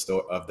beginning of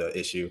the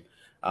issue.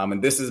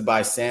 And this is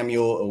by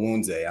Samuel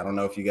Owunze. I don't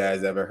know if you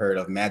guys ever heard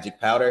of Magic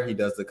Powder. He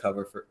does the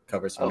covers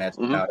for Magic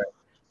Powder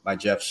by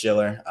Jeff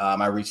Schiller.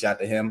 I reached out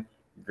to him.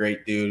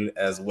 Great dude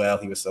as well.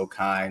 He was so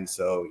kind.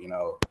 So,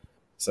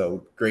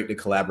 so great to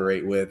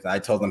collaborate with. I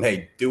told him,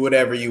 hey, do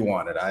whatever you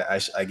wanted.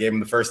 I gave him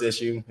the first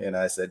issue and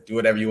I said, do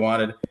whatever you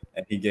wanted.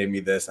 And he gave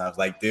me this. And I was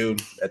like,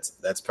 dude,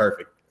 that's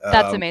perfect.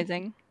 That's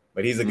amazing.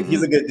 But he's a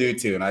good dude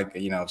too.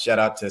 And shout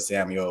out to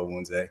Samuel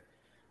Owunze.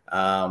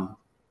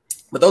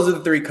 But those are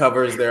the 3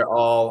 covers. They're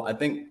all, I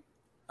think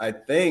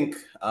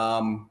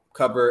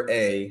cover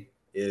A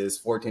is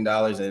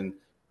 $14 and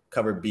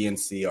cover B and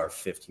C are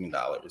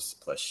 $15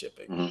 plus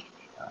shipping.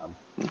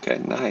 Okay,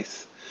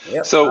 nice.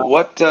 Yep. So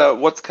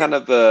what's kind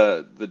of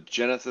the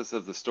genesis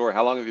of the story?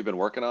 How long have you been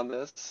working on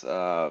this?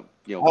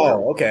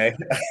 Okay.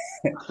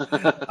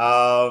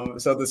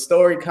 So the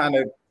story kind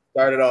of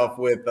started off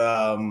with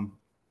a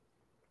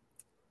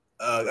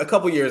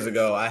couple years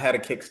ago. I had a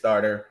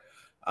Kickstarter,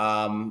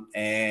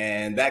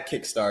 and that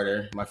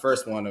Kickstarter, my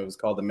first one, it was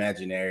called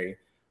Imaginary.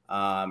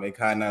 It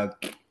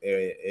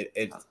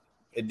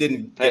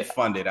didn't get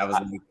funded. I was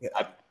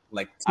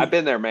I've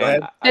been there,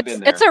 man.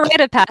 It's a rite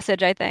of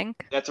passage, I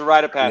think. That's a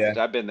rite of passage.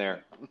 Yeah. I've been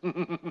there.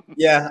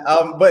 Yeah,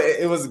 but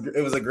it was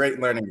a great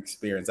learning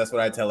experience. That's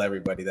what I tell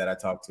everybody that I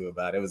talk to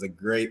about. It was a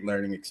great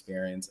learning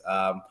experience.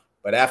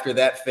 But after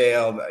that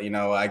failed,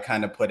 I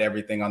kind of put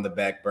everything on the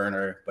back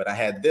burner. But I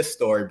had this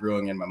story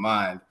brewing in my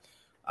mind.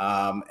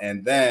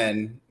 And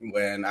then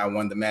when I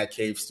won the Mad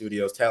Cave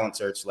Studios Talent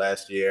Search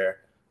last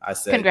year, I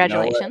said,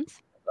 congratulations.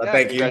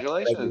 Thank you.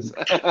 Congratulations.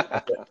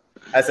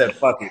 I said,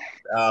 fuck it.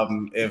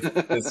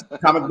 If this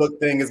comic book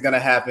thing is going to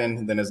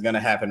happen, then it's going to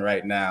happen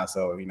right now.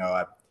 So,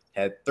 I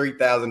had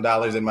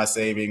 $3,000 in my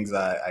savings.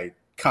 I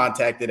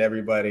contacted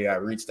everybody. I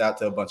reached out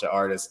to a bunch of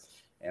artists,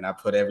 and I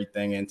put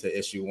everything into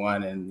issue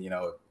 1, and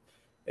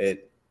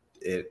it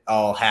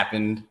all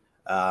happened.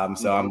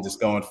 So I'm just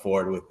going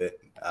forward with it.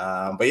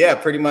 But yeah,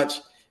 pretty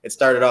much it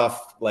started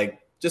off like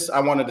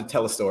I wanted to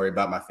tell a story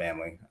about my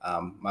family.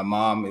 My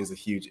mom is a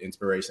huge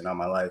inspiration on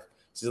my life.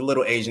 She's a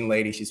little Asian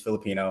lady. She's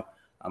Filipino.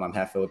 I'm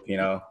half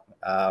Filipino.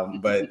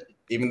 But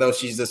even though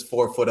she's this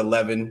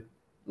 4'11"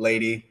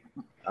 lady,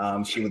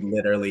 she would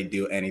literally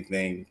do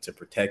anything to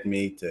protect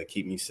me, to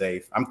keep me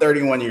safe. I'm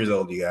 31 years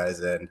old, you guys,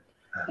 and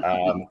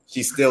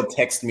she still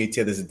texts me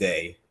to this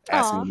day,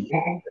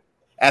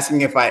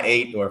 asking if I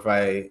ate or if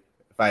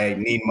I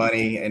need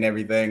money and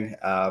everything.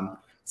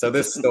 So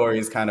this story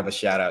is kind of a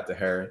shout out to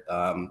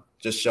her,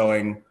 just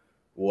showing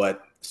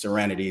what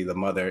Serenity, the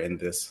mother in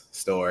this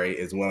story,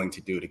 is willing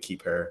to do to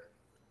keep her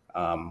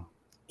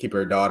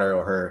daughter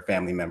or her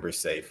family members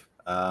safe.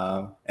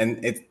 And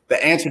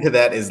the answer to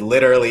that is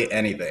literally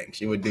anything.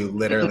 She would do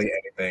literally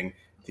anything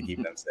to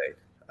keep them safe.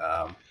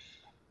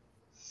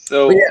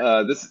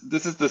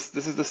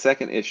 This is the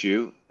second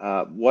issue.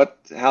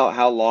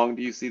 How long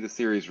do you see the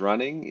series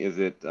running? Is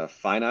it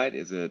finite?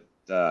 Is it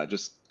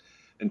just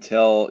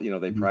until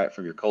they pry it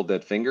from your cold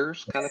dead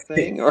fingers kind of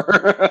thing?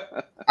 Or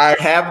I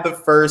have the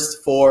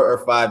first 4 or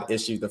 5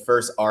 issues, the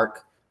first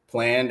arc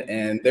planned,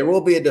 and there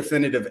will be a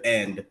definitive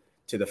end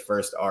to the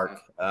first arc.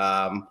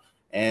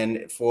 And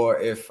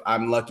if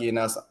I'm lucky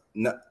enough,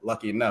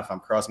 I'm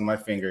crossing my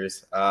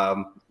fingers.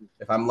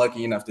 If I'm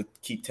lucky enough to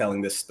keep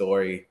telling this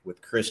story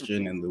with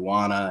Christian and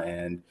Luana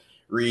and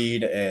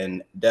Reed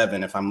and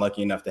Devin, if I'm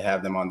lucky enough to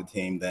have them on the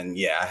team, then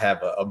yeah, I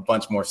have a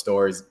bunch more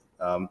stories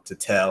to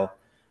tell.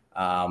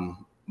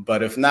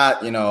 But if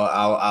not,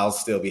 I'll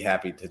still be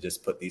happy to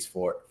just put these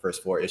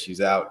first 4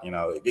 issues out.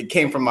 It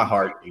came from my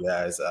heart, you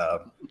guys.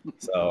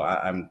 So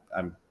I'm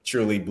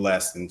truly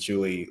blessed and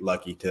truly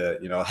lucky to,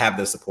 have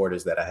the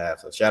supporters that I have.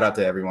 So shout out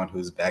to everyone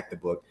who's backed the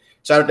book.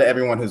 Shout out to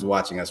everyone who's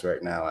watching us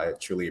right now. I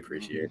truly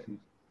appreciate it.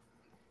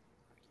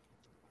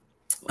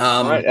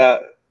 All right.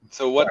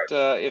 So what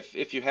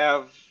if you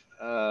have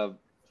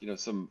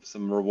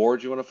some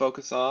rewards you want to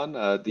focus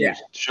on?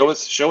 Show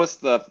us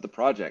the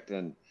project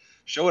and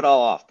show it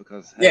all off,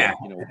 because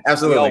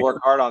absolutely, we all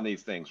work hard on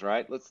these things,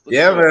 right? Let's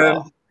man.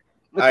 All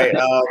right.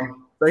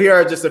 So here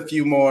are just a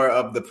few more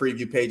of the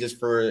preview pages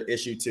for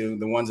issue 2.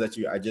 The ones that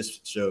I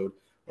just showed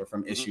were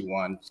from issue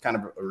 1. It's kind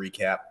of a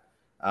recap.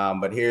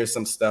 But here's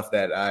some stuff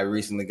that I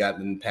recently got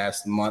in the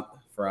past month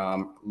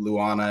from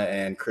Luana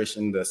and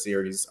Christian, the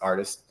series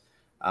artist.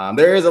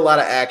 There is a lot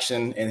of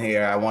action in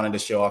here. I wanted to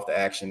show off the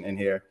action in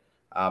here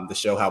to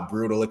show how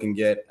brutal it can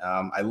get.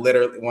 I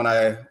literally, when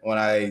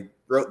I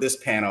wrote this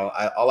panel,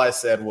 all I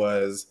said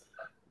was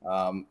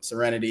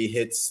Serenity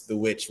hits the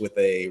witch with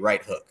a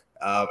right hook.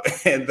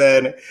 And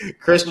then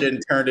Christian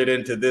turned it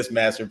into this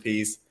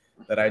masterpiece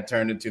that I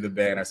turned into the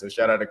banner. So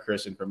shout out to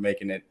Christian for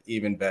making it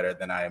even better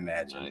than I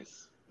imagined.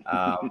 Nice.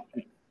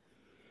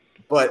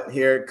 But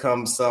here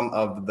comes some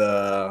of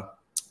the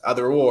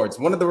other rewards.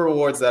 One of the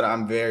rewards that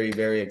I'm very,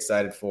 very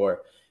excited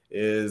for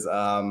is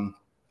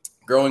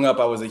growing up,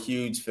 I was a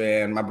huge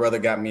fan. My brother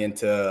got me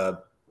into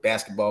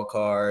basketball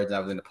cards. I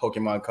was into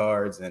Pokemon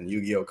cards and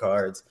Yu-Gi-Oh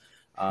cards.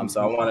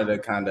 So I wanted to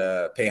kind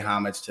of pay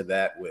homage to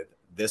that with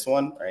this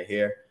one right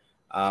here.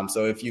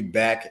 So if you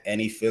back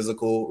any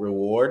physical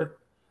reward,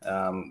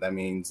 that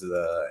means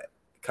the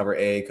cover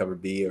A, cover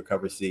B, or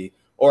cover C,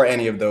 or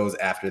any of those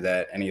after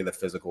that, any of the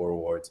physical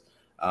rewards,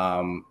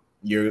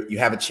 you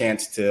have a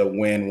chance to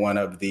win one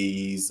of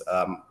these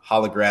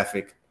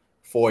holographic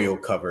foil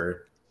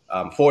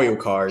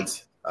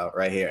cards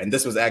right here. And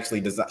this was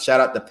actually designed.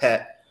 Shout out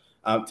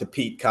to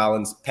Pete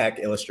Collins, Pack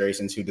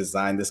Illustrations, who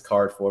designed this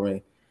card for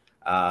me.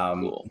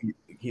 Cool.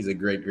 He's a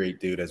great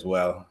dude as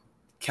well.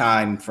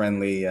 Kind,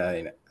 friendly.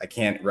 I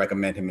can't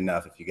recommend him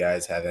enough. If you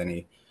guys have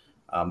any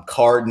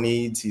card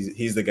needs,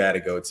 he's the guy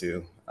to go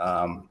to.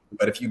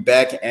 But if you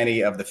back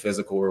any of the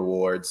physical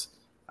rewards,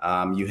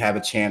 you have a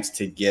chance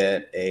to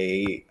get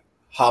a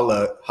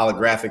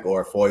holographic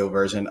or a foil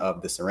version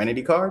of the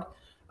Serenity card.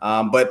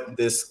 But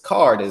this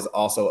card is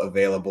also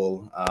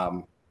available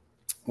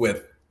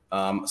with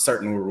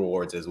certain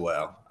rewards as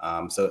well.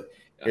 So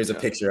here's a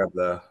picture of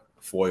the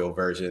foil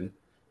version.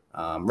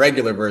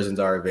 Regular versions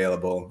are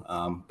available,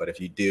 but if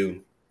you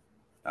do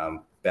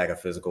back a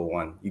physical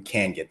one, you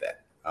can get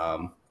that.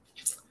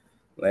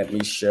 Let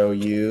me show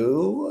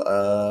you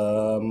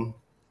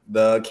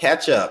the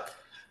catch-up.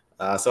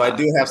 So I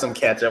do have some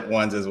catch-up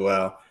ones as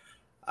well.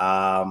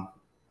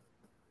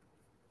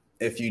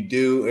 if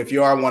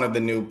you are one of the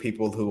new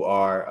people who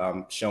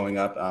are showing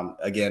up,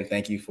 again,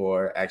 thank you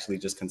for actually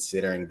just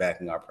considering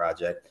backing our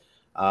project.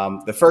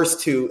 The first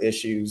 2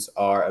 issues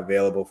are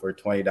available for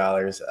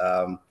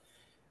 $20.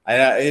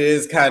 It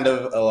is kind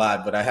of a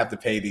lot, but I have to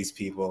pay these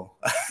people.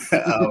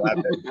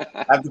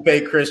 I have to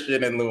pay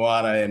Christian and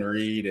Luana and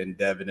Reed and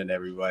Devin and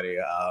everybody.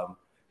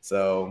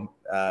 So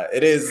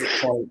it is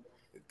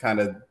kind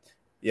of,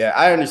 yeah,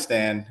 I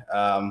understand.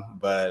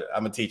 But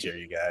I'm a teacher,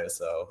 you guys.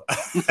 So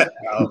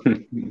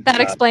that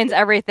explains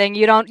everything.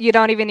 You don't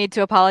even need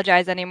to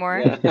apologize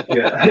anymore.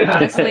 Yeah.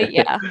 Honestly,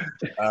 yeah.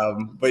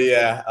 But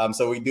yeah,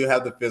 so we do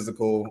have the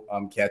physical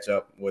catch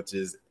up, which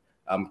is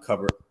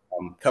cover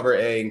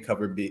A and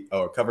cover B,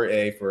 or cover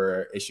A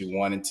for issue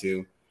 1 and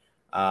 2.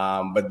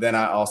 But then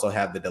I also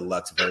have the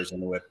deluxe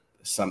version with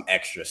some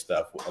extra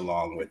stuff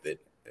along with it.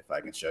 If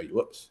I can show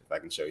you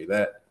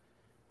that,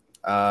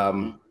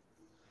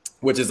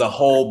 which is a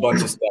whole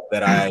bunch of stuff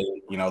that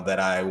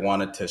I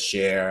wanted to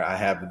share. I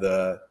have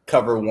the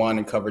cover 1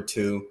 and cover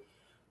 2,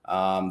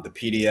 the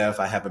PDF.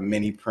 I have a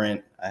mini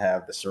print. I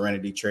have the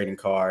Serenity trading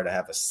card. I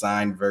have a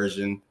signed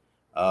version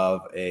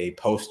of a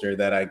poster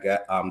that I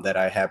got that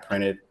I had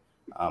printed.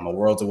 A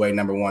Worlds Away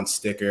 #1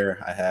 sticker.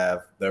 I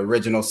have the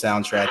original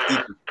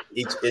soundtrack.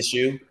 Each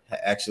issue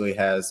actually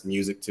has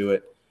music to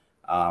it.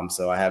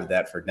 So I have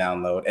that for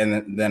download.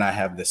 And then I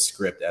have the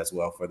script as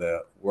well for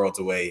the Worlds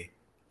Away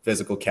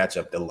physical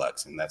catch-up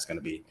deluxe. And that's going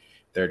to be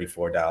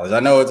 $34. I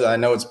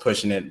know it's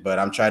pushing it, but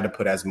I'm trying to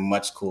put as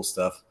much cool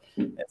stuff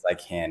as I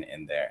can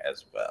in there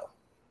as well.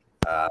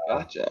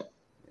 Gotcha.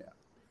 Yeah.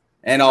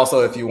 And also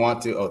if you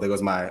want to, there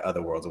goes my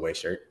other Worlds Away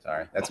shirt.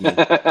 Sorry, that's me.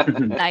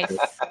 Nice.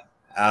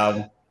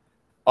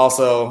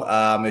 Also,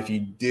 if you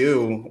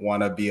do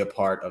want to be a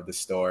part of the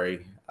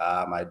story,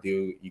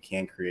 you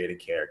can create a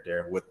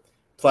character with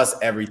plus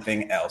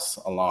everything else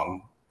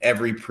along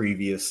every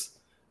previous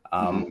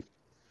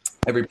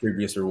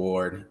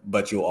reward,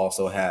 but you'll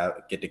also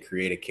get to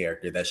create a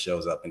character that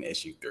shows up in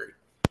issue 3.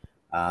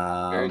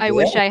 I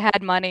wish I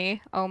had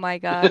money. Oh my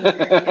God.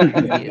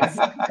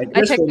 I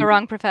picked the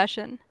wrong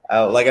profession.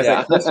 Like I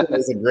said, Christian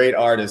is a great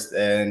artist,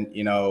 and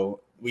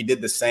we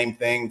did the same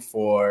thing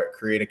for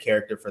create a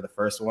character for the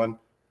first one.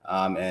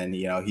 And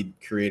he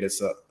created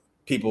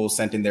people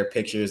sent in their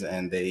pictures,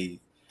 and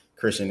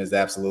Christian is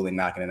absolutely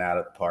knocking it out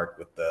of the park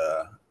with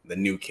the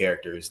new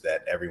characters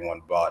that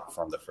everyone bought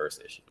from the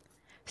first issue.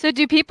 So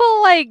do people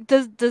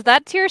does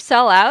that tier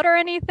sell out or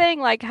anything?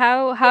 Like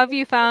how have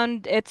you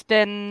found it's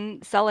been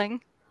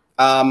selling?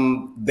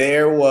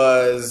 There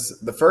was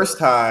the first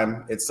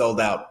time it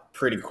sold out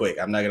pretty quick.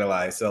 I'm not gonna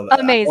lie. So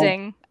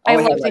amazing. I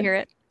love to hear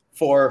it.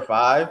 4 or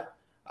 5.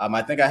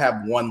 I think I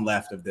have 1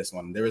 left of this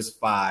one. There was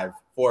 4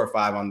 or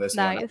 5 on this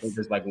one. I think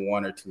there's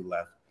 1 or 2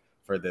 left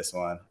for this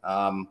one.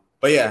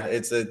 But yeah,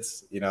 it's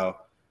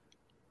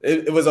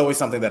it was always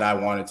something that I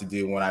wanted to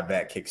do when I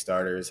backed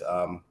Kickstarters.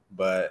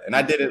 And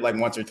I did it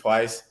once or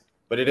twice,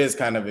 but it is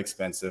kind of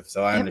expensive.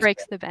 So it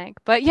breaks the bank.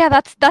 But yeah,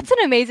 that's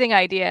an amazing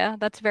idea.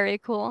 That's very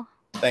cool.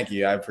 Thank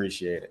you. I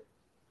appreciate it.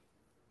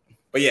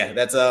 But yeah,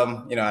 that's I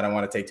don't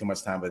want to take too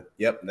much time, but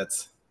yep,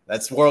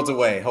 that's Worlds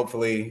Away.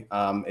 Hopefully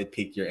it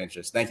piqued your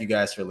interest. Thank you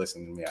guys for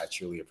listening to me. I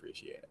truly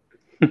appreciate it.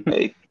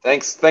 Hey,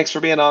 thanks for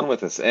being on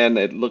with us. And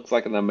it looks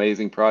like an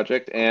amazing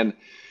project. And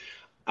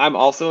I'm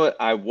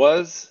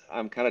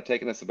kind of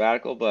taking a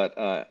sabbatical,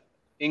 but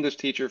English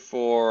teacher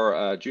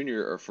for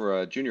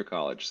junior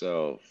college.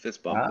 So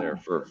fist bump there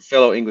for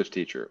fellow English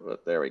teacher.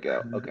 But there we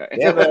go. Okay.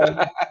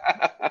 Yeah,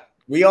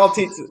 we all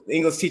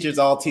English teachers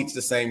all teach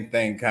the same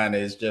thing, kind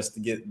of, is just to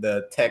get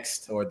the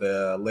text or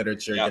the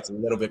literature gets a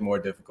little bit more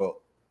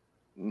difficult.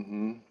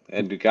 Mm-hmm.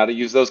 And you got to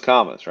use those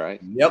commas,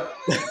 right? Yep.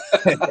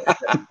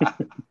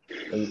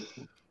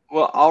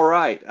 Well, all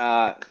right.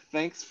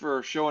 Thanks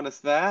for showing us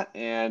that,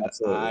 and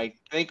absolutely. I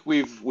think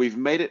we've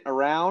made it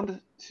around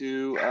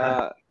to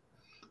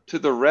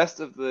the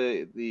rest of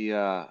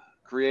the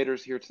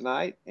creators here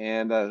tonight,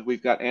 and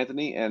we've got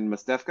Anthony and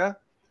Mastefka,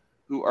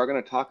 who are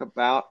going to talk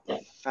about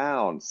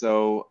Found.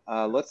 So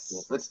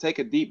let's take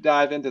a deep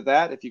dive into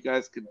that. If you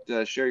guys could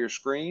share your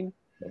screen,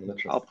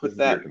 I'll put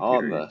that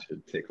on the.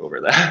 Should take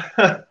over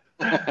that.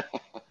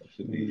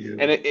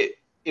 And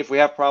if we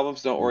have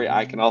problems, don't worry.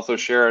 I can also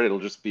share it. It'll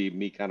just be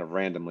me kind of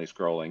randomly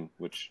scrolling,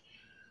 which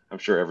I'm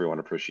sure everyone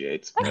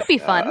appreciates. That would be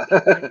fun.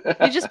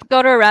 You just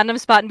go to a random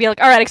spot and be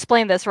like, all right,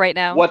 explain this right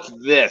now. What's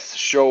this?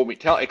 Show me.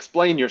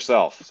 Explain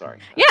yourself. Sorry.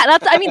 Yeah,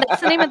 that's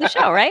the name of the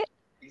show, right?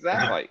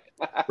 Exactly.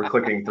 We're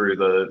clicking through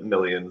the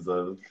millions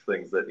of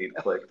things that need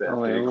clicked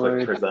after you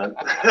click present.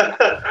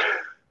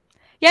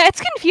 Yeah,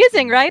 it's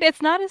confusing, right?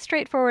 It's not as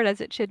straightforward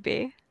as it should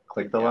be.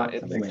 Click the lock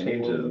to make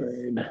changes.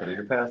 Put in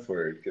your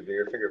password. Give me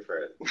your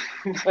fingerprint.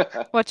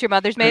 What's your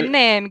mother's maiden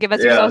name? Give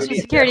us your social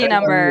security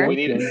number. We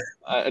need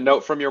a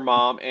note from your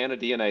mom and a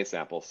DNA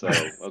sample. So,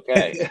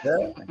 okay.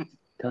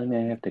 Telling me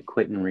I have to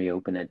quit and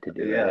reopen it to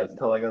do that. Yeah, it's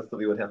telling us that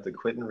we would have to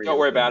quit and reopen it. Don't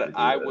worry about it.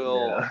 I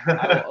will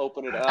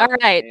open it up. All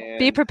right.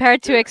 Be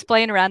prepared to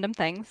explain random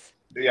things.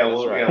 Yeah,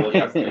 we'll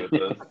just do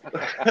this.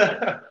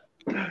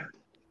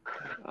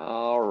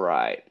 All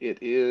right. It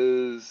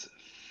is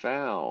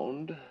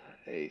found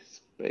a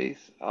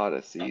Space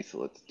Odyssey, so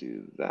let's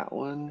do that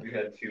one. We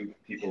had two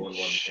people in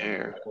one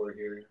Share. before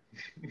here.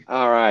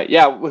 All right.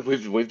 Yeah,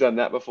 we've done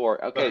that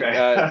before. Okay.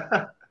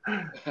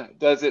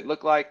 Does it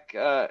look like?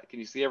 Can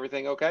you see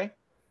everything? Okay.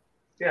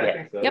 Yeah, I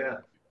think so.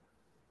 Yep.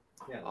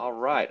 Yeah. All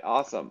right.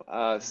 Awesome.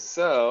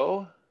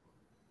 So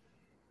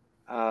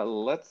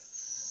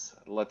let's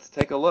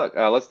take a look.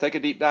 Let's take a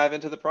deep dive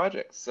into the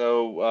project.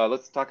 So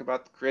let's talk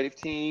about the creative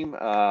team,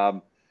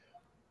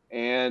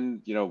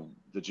 and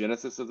the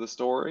genesis of the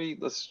story.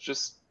 Let's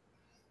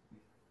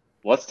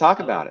talk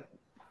about it.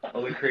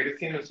 Well, the creative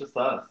team is just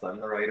us. I'm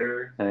the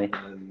writer, Hi.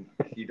 and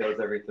he does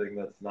everything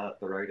that's not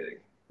the writing.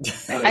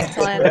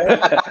 Excellent.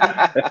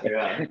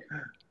 Yeah.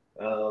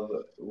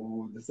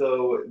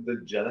 So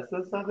the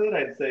genesis of it,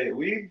 I'd say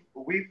we've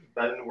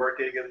been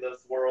working in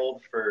this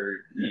world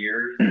for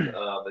years.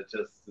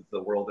 It's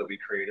a world that we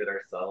created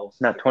ourselves.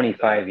 Not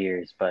 25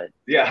 years, but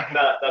yeah,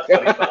 not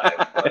 25.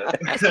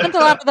 But I spent a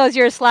lot of those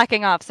years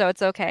slacking off, so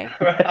it's okay.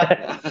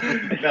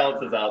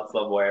 Balances out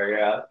somewhere.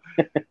 Yeah.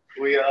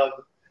 We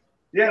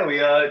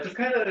just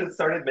kind of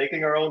started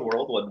making our own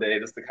world one day,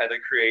 just to kind of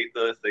create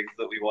the things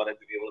that we wanted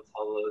to be able to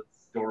tell the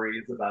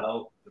stories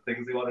about, the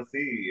things we want to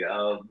see.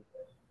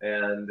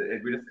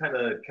 We just kind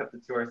of kept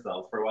it to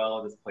ourselves for a while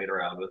and just played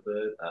around with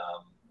it.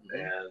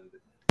 And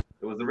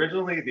it was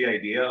originally, the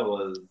idea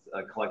was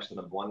a collection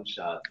of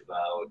one-shots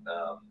about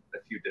a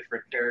few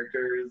different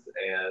characters,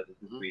 and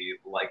we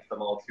liked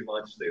them all too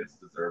much. They just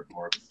deserved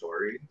more of a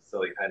story. So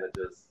we kind of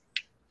just,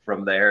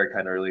 from there,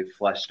 kind of really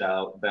fleshed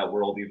out that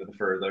world even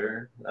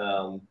further.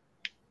 For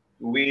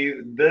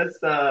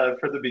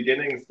the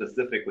beginning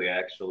specifically,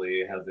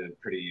 actually has a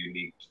pretty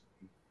unique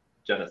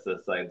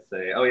genesis, I'd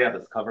say. Oh yeah,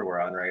 this cover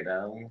we're on right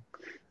now.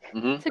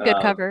 It's a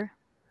good cover.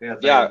 Yeah,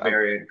 it's a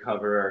variant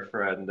cover. Our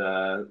friend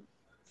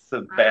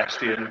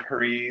Sebastian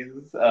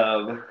Parise.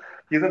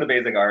 He's an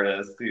amazing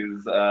artist.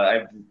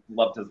 I've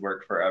loved his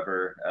work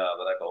forever,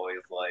 but I've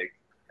always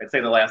I'd say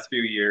the last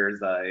few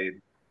years I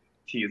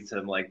teased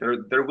him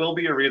there will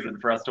be a reason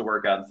for us to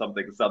work on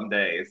something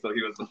someday. So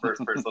he was the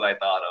first person I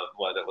thought of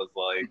when it was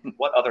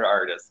what other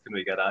artists can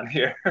we get on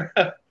here?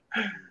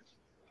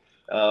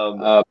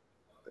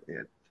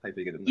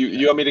 Typing it in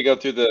you want me to go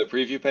through the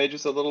preview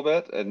pages a little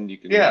bit, and you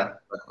can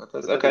with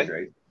us? Okay.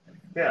 Great.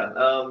 Yeah.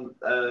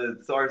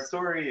 So our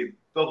story.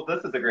 Well,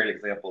 this is a great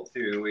example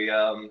too.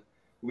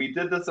 We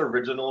did this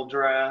original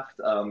draft.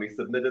 We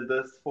submitted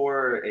this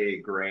for a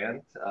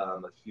grant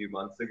a few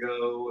months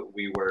ago.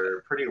 We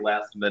were pretty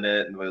last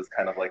minute, and it was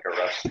kind of like a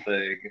rush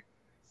thing.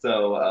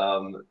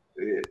 So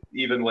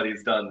even what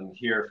he's done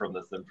here from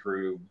this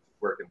improved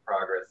work in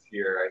progress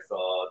here, I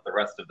saw the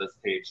rest of this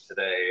page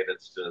today, and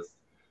it's just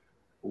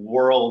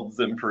worlds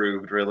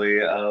improved, really.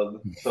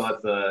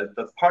 So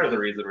that's part of the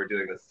reason we're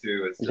doing this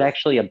too. There's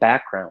actually a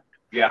background.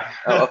 Yeah.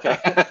 Oh, okay.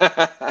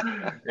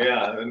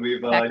 Yeah, and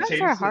we've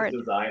changed his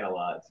design a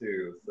lot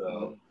too.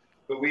 So,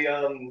 but we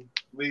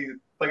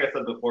like I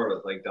said before,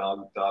 with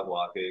dog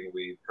walking,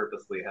 we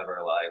purposely have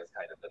our lives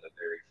kind of in a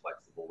very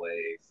flexible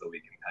way, so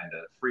we can kind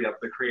of free up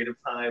the creative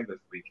time if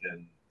we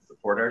can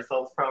support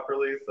ourselves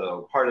properly.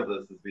 So part of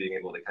this is being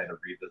able to kind of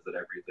revisit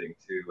everything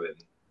too,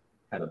 and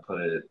kind of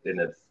put it in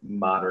its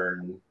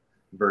modern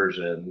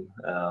version.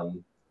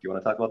 Do you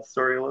want to talk about the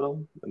story a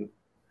little?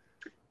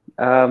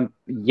 Yeah.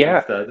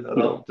 Instead,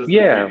 just the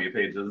preview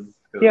pages.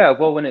 Yeah.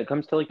 Well, when it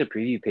comes to the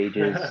preview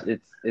pages,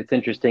 it's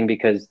interesting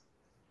because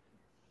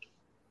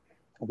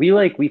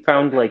we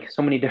found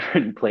so many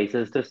different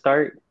places to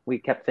start. We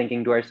kept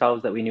thinking to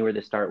ourselves that we knew where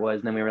the start was,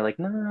 and then we were like,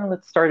 no,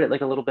 let's start it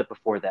a little bit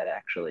before that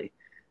actually.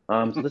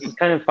 So this is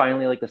kind of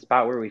finally the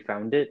spot where we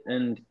found it,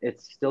 and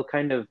it's still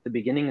kind of, the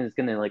beginning is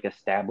going to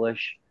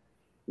establish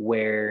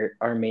where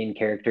our main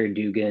character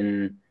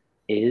Dugan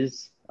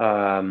is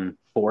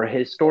for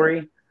his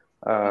story.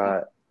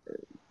 It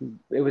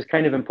was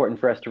kind of important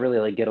for us to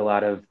really get a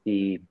lot of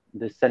the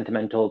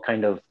sentimental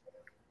kind of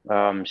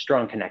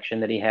strong connection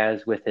that he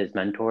has with his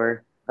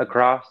mentor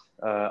across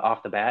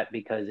off the bat,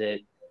 because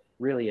it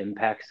really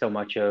impacts so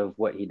much of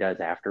what he does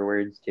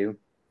afterwards too.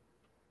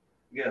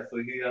 Yeah, so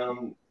he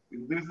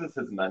loses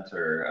his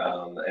mentor,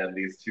 and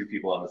these two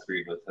people on the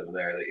screen with him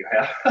there that you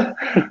have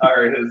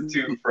are his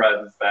two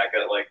friends back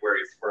at where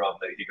he's from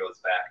that he goes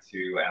back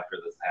to after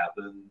this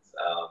happens.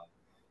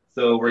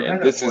 So we're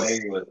kind of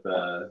playing with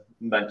the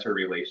mentor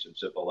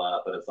relationship a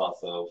lot, but it's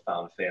also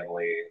found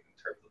family in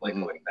terms of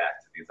going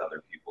back to these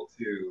other people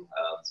too.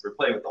 So we're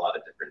playing with a lot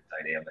of different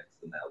dynamics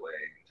in that way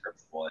in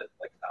terms of what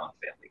found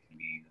family can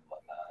mean and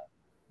whatnot.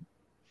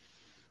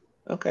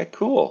 Okay,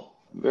 cool.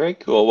 Very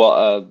cool.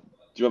 Well,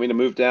 do you want me to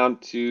move down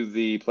to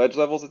the pledge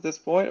levels at this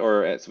point,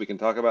 or so we can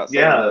talk about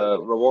some of the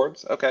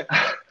rewards? Okay.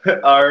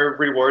 Our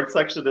reward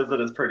section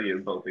isn't as pretty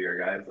as both of your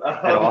guys.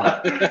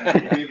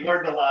 We've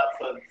learned a lot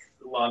since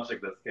launching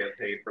this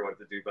campaign for what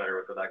to do better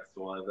with the next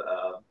one.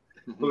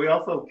 But we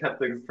also kept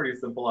things pretty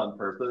simple on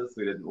purpose.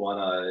 We didn't want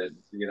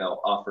to,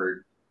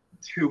 offer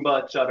too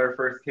much on our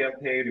first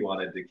campaign. We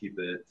wanted to keep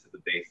it to the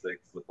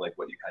basics with what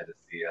you kind of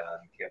see on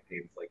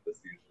campaigns like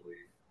this usually.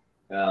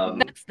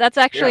 That's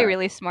actually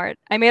really smart.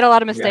 I made a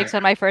lot of mistakes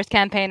on my first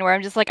campaign where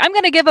I'm just like, I'm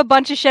gonna give a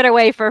bunch of shit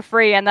away for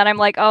free, and then I'm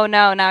like, oh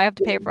no, now I have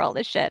to pay for all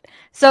this shit.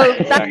 So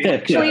that's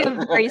actually a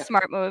very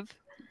smart move.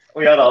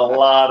 We had a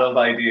lot of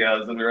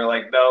ideas, and we were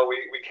like, no, we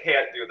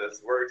can't do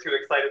this. We're too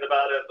excited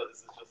about it, but this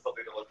is just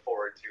something to look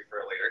forward to for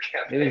a later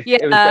campaign.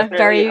 It was definitely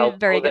very helpful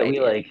good that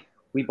idea.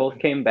 we both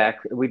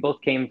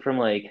came from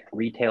like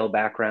retail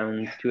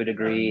backgrounds to a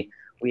degree.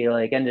 We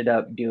like ended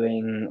up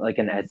doing like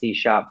an Etsy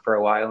shop for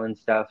a while and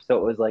stuff. So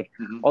it was like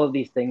all of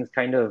these things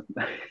kind of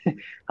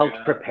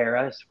helped prepare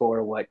us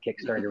for what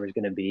Kickstarter was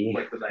going to be.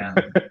 Like the math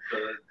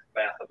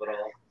of it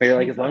all. But you're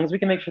like, as long as we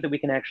can make sure that we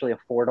can actually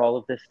afford all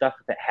of this stuff,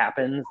 if it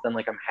happens, then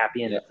like I'm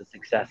happy and it's a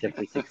success if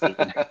we succeed.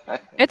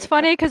 It's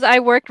funny because I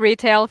worked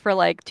retail for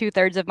like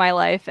 2/3 of my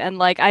life, and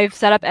like I've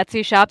set up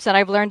Etsy shops and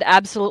I've learned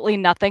absolutely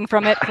nothing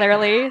from it,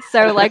 clearly.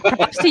 So like,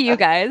 props to you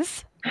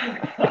guys.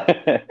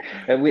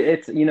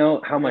 It's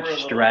how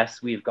much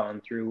stress we've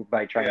gone through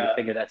by trying to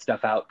figure that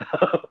stuff out.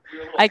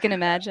 I can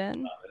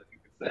imagine.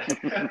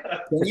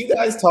 Can you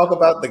guys talk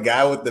about the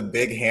guy with the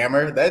big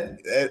hammer? That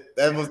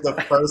was the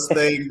first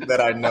thing that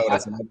I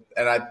noticed,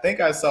 and I think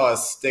I saw a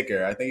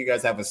sticker. I think you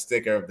guys have a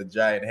sticker of the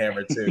giant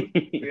hammer too.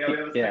 We have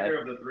a sticker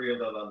of the three of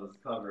them on this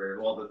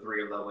cover. Well, the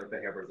three of them, like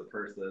the hammer's a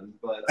person,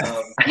 but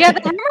yeah,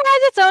 the hammer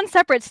has its own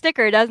separate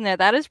sticker, doesn't it?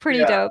 That is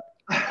pretty dope.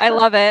 I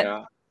love it.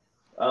 Yeah.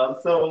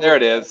 So there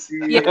it is.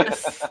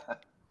 Yes.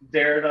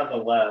 Darren on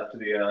the left,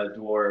 the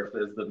dwarf,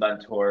 is the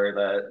mentor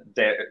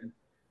that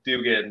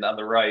Dugan on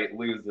the right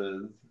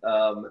loses.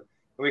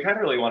 We kind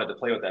of really wanted to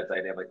play with that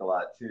dynamic a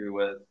lot too,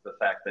 with the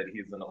fact that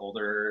he's an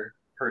older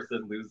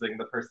person losing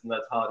the person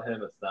that taught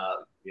him. It's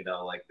not,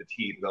 like the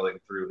teen going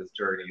through his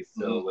journey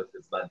still with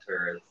his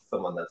mentor. It's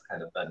someone that's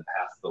kind of been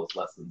past those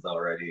lessons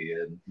already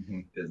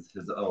and is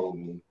his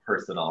own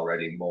person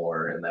already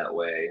more in that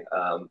way.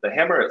 The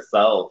hammer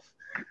itself.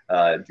 Do you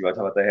want to talk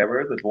about the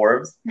hammer, the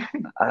dwarves?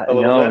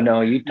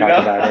 No, you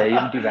talk about it. You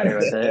do better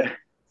with it.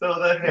 So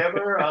the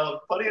hammer,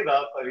 funny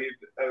enough, I mean,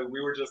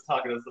 we were just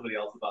talking to somebody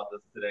else about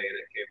this today, and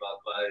it came up.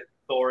 But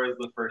Thor is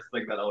the first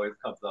thing that always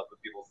comes up when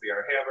people see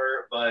our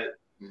hammer. But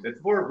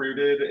it's more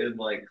rooted in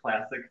like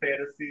classic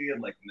fantasy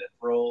and like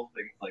mithril,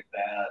 things like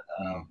that.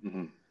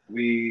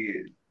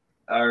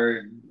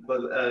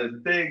 A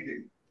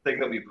big thing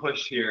that we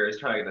push here is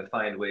trying to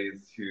find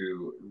ways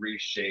to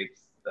reshape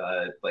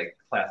like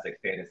classic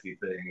fantasy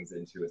things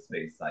into a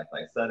space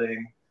sci-fi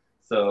setting.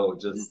 So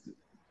just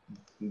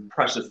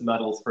precious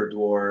metals for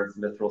dwarves,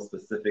 mithril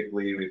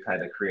specifically, we've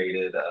kind of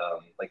created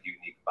like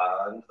unique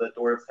bond that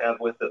dwarves have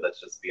with it that's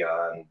just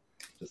beyond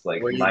just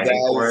like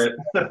mining for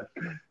it.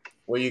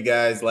 Were you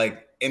guys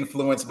like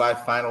influenced by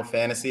Final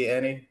Fantasy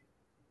any?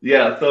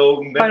 Yeah,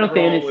 so Final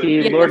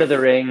Fantasy, Lord of the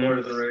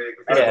Rings.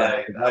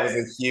 Yeah, that was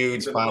a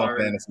huge Final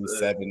Fantasy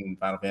 7,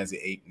 Final Fantasy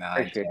 8,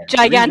 9.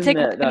 Gigantic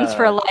wins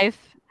for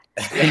life.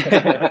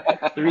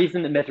 The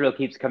reason that mithril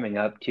keeps coming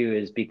up too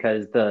is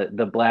because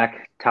the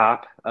black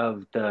top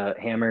of the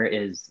hammer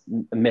is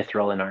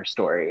mithril in our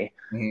story.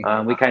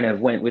 We kind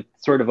of went with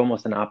sort of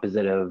almost an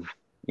opposite of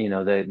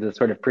the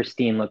sort of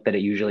pristine look that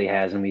it usually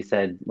has, and we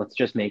said let's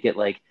just make it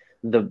like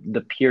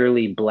the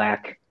purely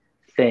black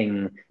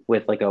thing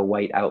with like a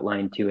white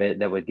outline to it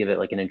that would give it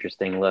like an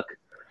interesting look.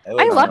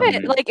 I love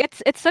it. Like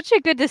it's such a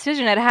good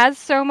decision. It has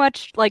so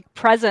much like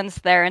presence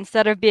there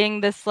instead of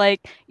being this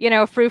like,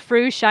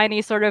 frou-frou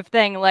shiny sort of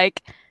thing.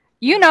 Like,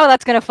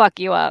 that's gonna fuck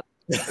you up.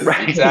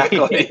 Right. Exactly.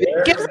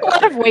 It gives a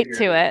lot of weight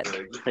to it.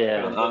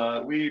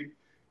 Yeah. We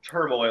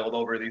turmoiled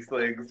over these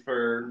things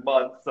for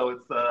months, so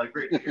it's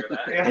great to hear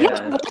that.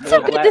 Yeah, lots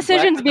of good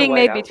decisions being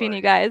made between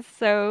you guys.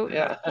 So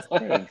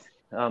thanks.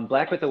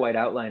 Black with the white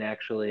outline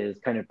actually is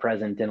kind of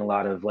present in a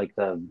lot of like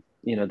the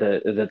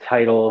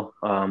title,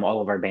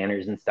 all of our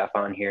banners and stuff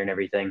on here and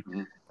everything.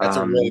 That's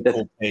a really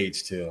cool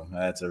page too.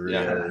 That's a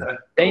really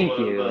thank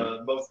you. One of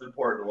the most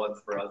important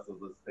ones for us is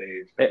this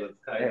page. It's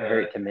kind of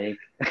hurt to make.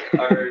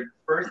 Our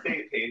first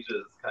 8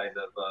 pages kind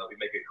of we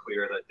make it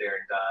clear that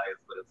Darren dies,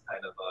 but it's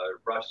kind of a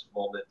rushed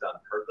moment on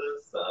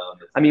purpose.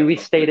 We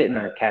state it in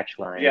our catch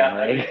line. Yeah.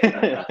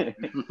 Right?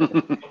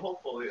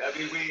 Hopefully,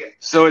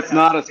 So it's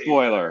not a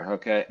spoiler,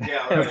 okay?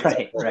 Yeah,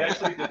 right. We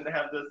actually didn't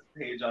have this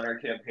page on our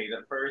campaign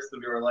at first,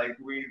 and we were like,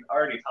 we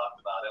already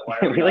talked about it. Why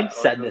are we not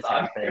said throwing this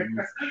on happens.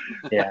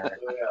 here? Yeah.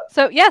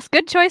 So yes,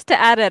 good choice to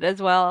add it as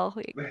well.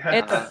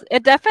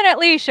 It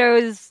definitely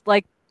shows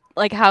like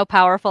how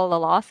powerful the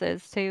loss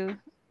is too.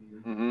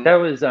 That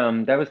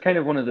was kind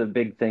of one of the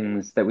big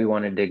things that we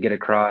wanted to get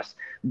across,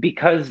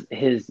 because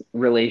his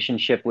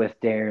relationship with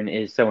Darren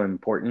is so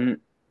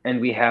important,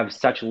 and we have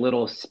such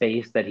little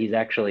space that he's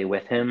actually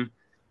with him.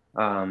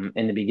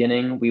 In the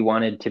beginning, we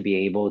wanted to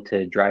be able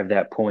to drive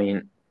that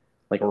point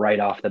like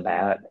right off the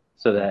bat,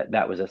 so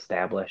that was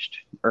established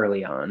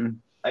early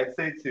on. I'd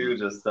say too,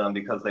 just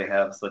because they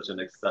have such an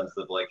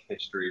extensive like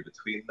history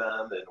between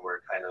them, and we're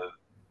kind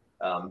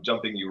of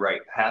jumping you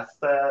right past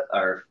that.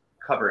 Our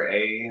cover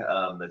A,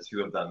 the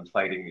two of them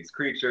fighting these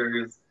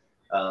creatures.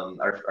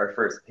 Our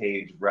first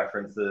page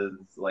references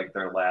like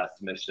their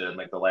last mission,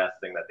 like the last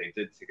thing that they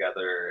did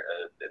together.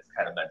 It's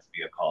kind of meant to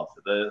be a call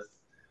to this.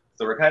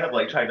 So we're kind of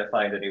like trying to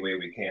find any way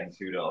we can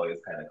too to always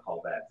kind of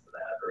call back to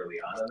that early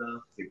on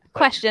enough to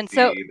Question. see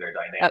So their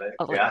dynamic.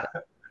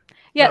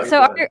 Yeah, No,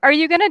 so are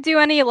you gonna do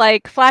any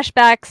like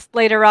flashbacks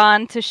later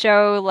on to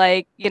show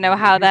like,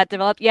 how that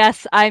developed?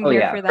 Yes, I'm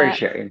here for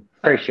that.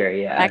 For sure,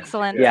 yeah.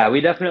 Excellent. Yeah, we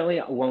definitely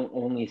won't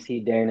only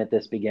see Darren at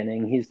this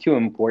beginning. He's too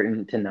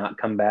important to not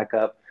come back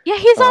up. Yeah,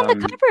 he's on the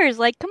covers.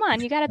 Like, come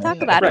on, you got to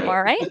talk about it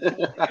more, right?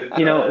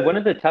 One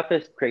of the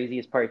toughest,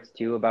 craziest parts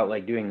too about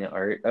like doing the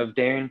art of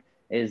Darren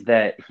is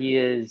that he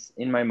is,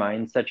 in my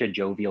mind, such a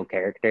jovial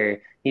character.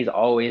 He's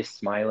always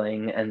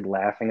smiling and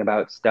laughing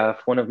about stuff.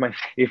 One of my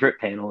favorite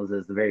panels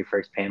is the very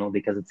first panel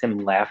because it's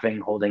him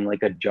laughing, holding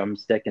like a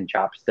drumstick and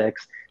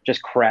chopsticks,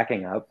 just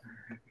cracking up.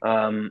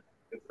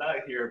 It's not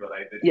here, but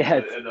I did use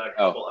it in a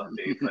couple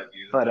updates I've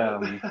used. But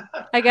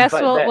I guess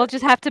we'll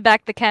just have to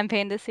back the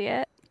campaign to see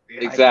it.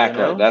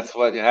 Exactly. That's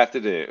what you have to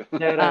do.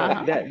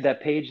 That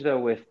page though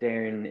with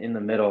Darren in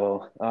the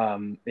middle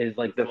is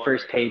like the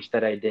first page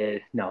that I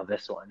did. No,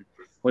 this one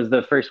was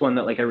the first one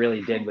that like I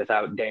really did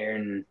without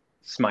Darren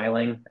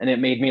smiling, and it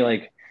made me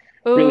like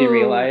really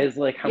realize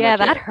like how much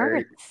that it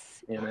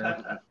hurts.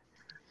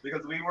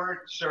 Because we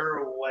weren't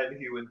sure when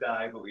he would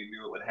die, but we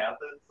knew it would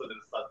happen. So to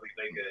suddenly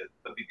make it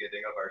the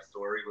beginning of our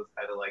story was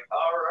kind of like,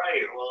 all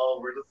right,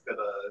 well, we're just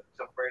gonna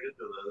jump right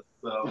into this.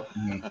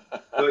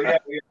 So yeah,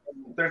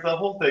 there's a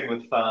whole thing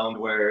with Found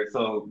where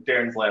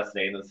Darren's last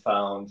name is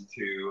Found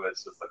too.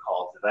 It's just a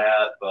call to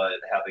that, but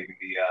having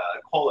the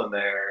colon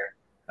there,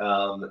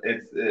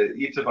 it's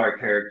each of our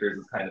characters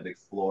is kind of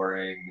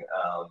exploring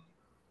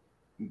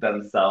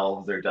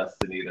themselves, their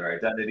destiny, their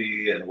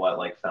identity, and what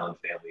like found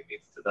family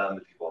means to them,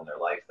 the people in their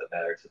life that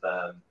matter to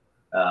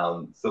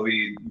them. So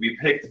we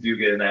picked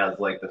Dugan as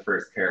like the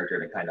first character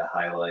to kind of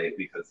highlight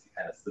because he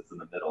kind of sits in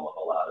the middle of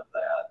a lot of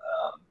that.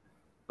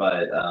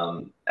 But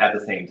at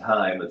the same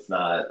time, it's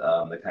not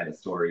the kind of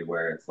story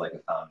where it's like a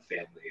found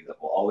family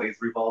that will always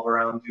revolve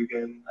around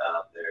Dugan.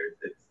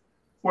 It's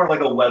more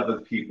like a web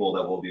of people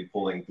that we'll be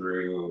pulling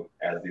through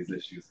as these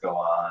issues go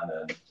on,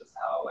 and just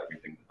how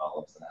everything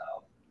develops and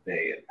how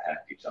they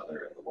impact each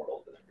other in the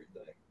world and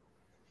everything.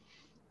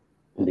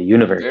 The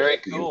universe. Very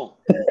cool.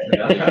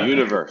 The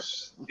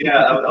universe.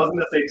 Yeah, I was going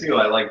to say too,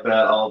 I like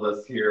that all of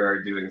us here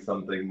are doing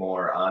something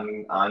more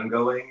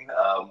ongoing.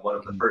 One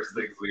of the first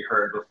things we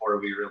heard before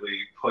we really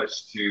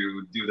pushed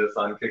to do this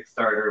on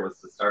Kickstarter was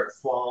to start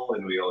small,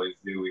 and we always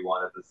knew we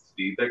wanted this to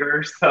be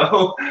bigger.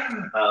 So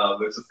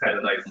it's just kind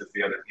of nice to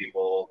see other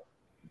people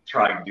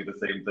trying to do the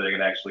same thing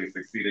and actually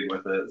succeeding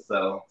with it.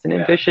 So it's an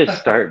ambitious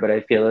start, but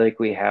I feel like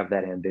we have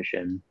that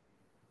ambition.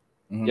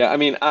 Yeah, I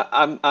mean,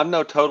 I'm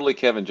no totally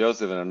Kevin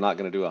Joseph, and I'm not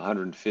going to do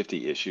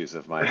 150 issues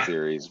of my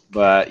series,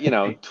 but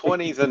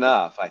 20 is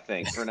enough, I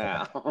think, for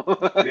now.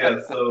 Yeah,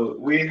 so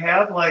we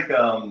have like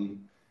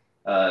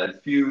a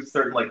few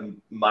certain like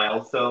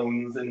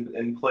milestones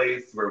in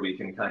place where we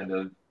can kind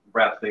of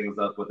wrap things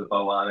up with a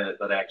bow on it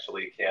that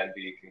actually can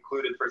be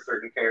concluded for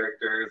certain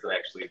characters and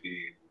actually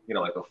be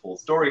like a full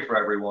story for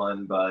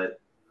everyone, but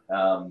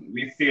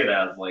we see it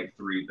as like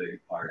 3 big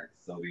parts,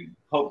 so we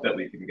hope that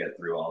we can get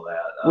through all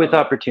that with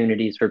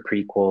opportunities for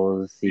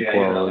prequels,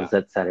 sequels,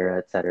 et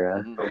cetera.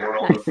 The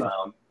world is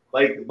found,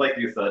 like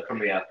you said, from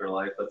the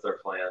afterlife. That's our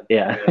plan.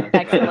 Yeah.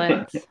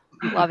 Excellent.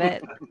 Love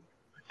it.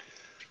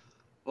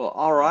 Well,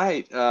 all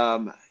right.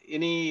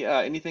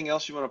 Anything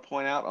else you want to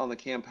point out on the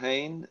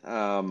campaign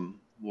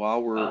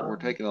while we're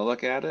taking a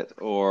look at it,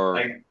 or?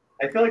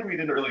 I feel like we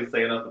didn't really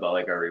say enough about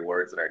like our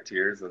rewards and our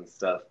tiers and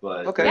stuff,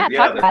 but okay.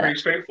 They're pretty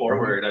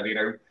straightforward. I mean,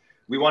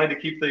 we wanted to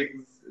keep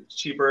things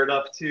cheaper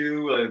enough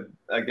too.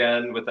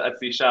 Again, with the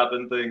Etsy shop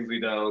and things, we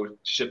know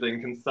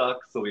shipping can suck,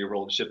 so we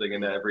rolled shipping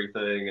into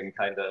everything and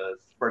kind of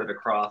spread it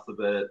across a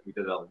bit. We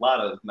did a lot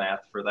of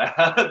math for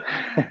that.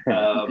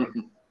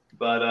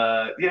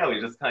 But we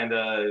just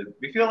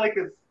we feel like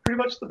it's pretty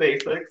much the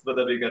basics, but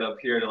then we get up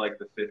here to like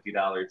the $50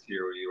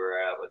 tier where you were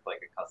at with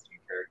like a custom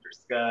character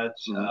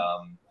sketch.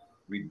 Mm-hmm.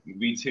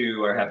 We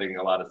too are having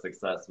a lot of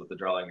success with the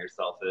drawing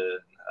yourself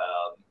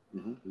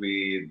in.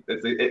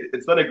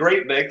 It's been a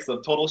great mix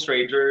of total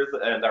strangers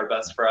and our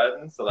best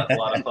friends, so that's a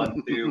lot of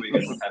fun too. We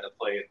get to kind of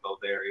play in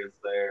both areas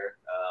there.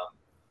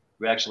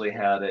 We actually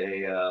had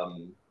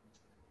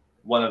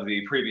one of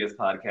the previous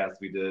podcasts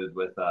we did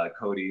with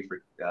Cody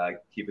for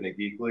Keeping It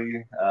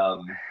Geekly.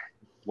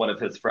 One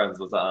of his friends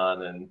was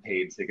on and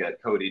paid to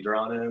get Cody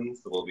drawn in,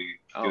 so we'll be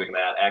doing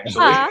that actually.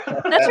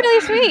 That's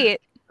really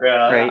sweet.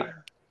 Yeah. Right.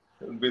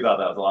 We thought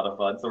that was a lot of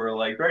fun. So we're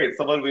like, great,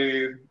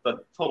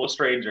 the total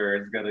stranger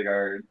is getting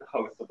our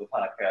host of the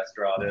podcast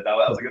drawn in. I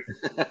was like,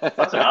 it's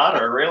such an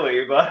honor,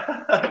 really. But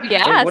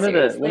yeah, one of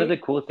the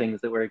cool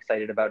things that we're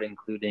excited about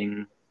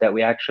including that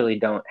we actually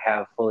don't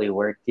have fully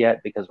worked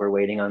yet because we're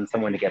waiting on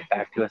someone to get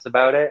back to us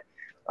about it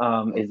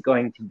is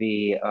going to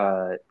be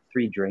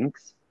 3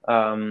 drinks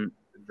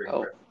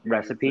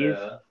recipes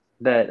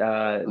that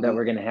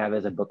we're going to have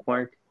as a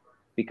bookmark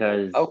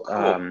because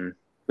cool.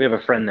 We have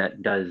a friend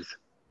that does.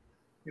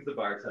 He's a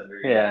bartender.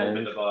 He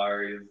opened a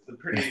bar. He's a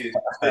pretty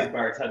big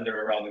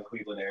bartender around the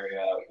Cleveland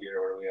area out here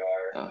where we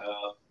are.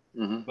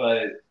 Mhm.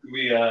 But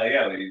we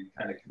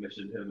kind of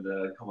commissioned him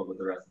to come up with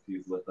the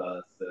recipes with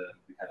us, and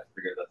we kind of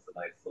figured that's a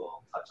nice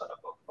little touch on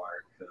a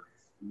bookmark because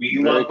we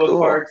Very love cool.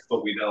 bookmarks,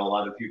 but we know a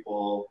lot of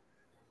people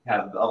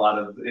have a lot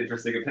of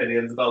interesting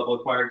opinions about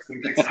bookmarks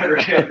and Kickstarter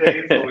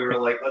campaigns. So we were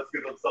like, let's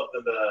give them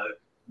something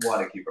to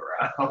want to keep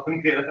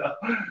around, you know.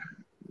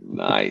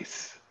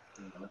 Nice.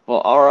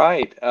 Well, all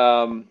right.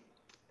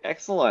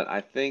 Excellent.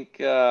 I think,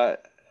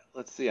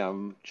 let's see,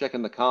 I'm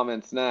checking the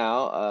comments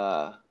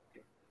now.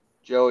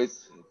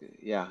 Joey's,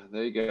 yeah,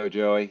 there you go,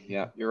 Joey.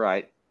 Yeah, you're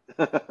right.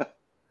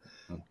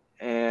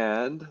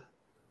 And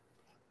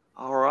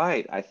all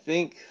right, I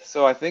think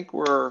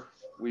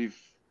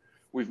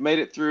we've made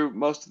it through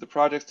most of the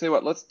projects. Tell you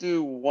what, let's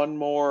do one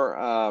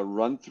more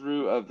run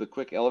through of the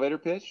quick elevator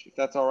pitch, if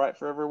that's all right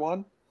for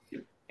everyone.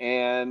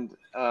 And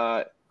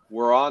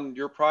we're on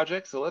your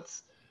project, so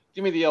let's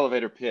give me the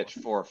elevator pitch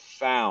for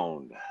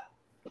Found.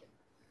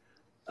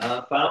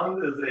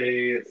 Found is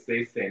a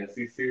space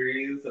fantasy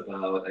series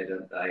about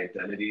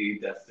identity,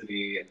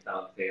 destiny, and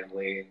found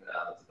family.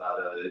 It's about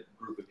a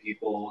group of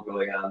people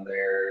going on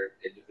their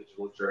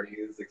individual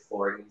journeys,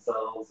 exploring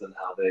themselves and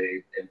how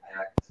they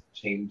impact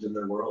change in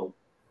their world.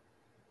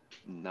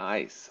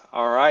 Nice.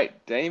 All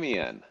right,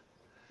 Damien.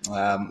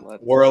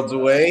 Worlds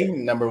Away,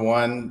 number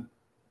 1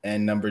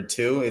 and number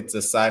 2. It's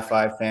a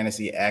sci-fi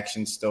fantasy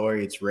action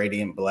story. It's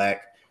Radiant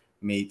Black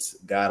meets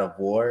God of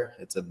War.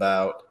 It's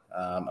about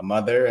a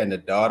mother and a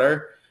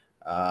daughter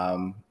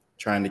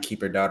trying to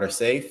keep her daughter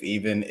safe,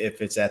 even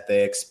if it's at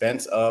the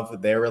expense of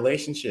their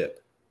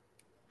relationship.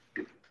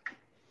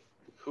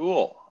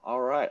 Cool.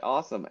 All right.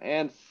 Awesome.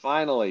 And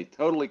finally,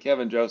 totally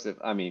Kevin Joseph.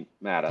 I mean,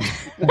 Matta.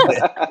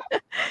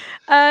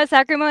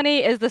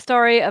 Sacrimony is the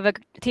story of a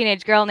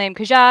teenage girl named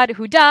Kajad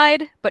who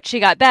died, but she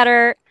got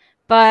better.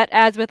 But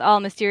as with all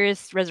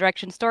mysterious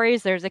resurrection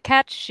stories, there's a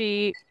catch.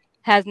 She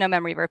has no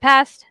memory of her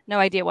past, no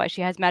idea why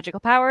she has magical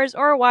powers,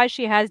 or why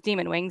she has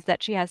demon wings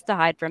that she has to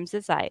hide from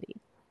society.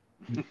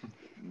 Nice.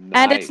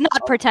 And it's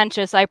not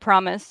pretentious, I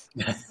promise.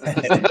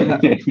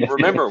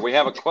 Remember, we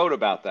have a quote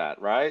about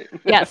that, right?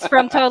 Yes,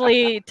 from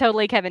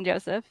totally Kevin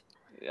Joseph.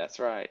 That's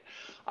right.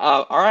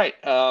 All right.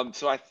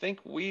 So I think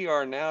we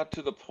are now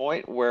to the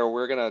point where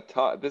we're going to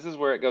talk. This is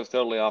where it goes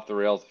totally off the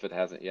rails if it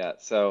hasn't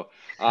yet. So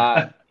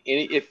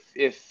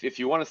if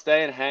you want to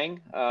stay and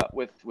hang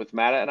with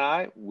Matta and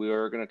I,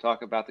 we're going to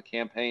talk about the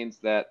campaigns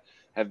that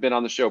have been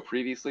on the show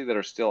previously that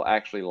are still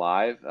actually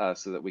live,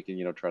 so that we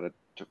can try to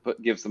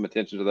give some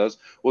attention to those.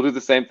 We'll do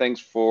the same things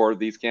for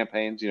these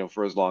campaigns,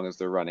 for as long as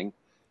they're running.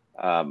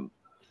 And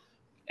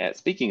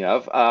speaking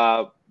of,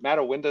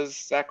 Matta, when does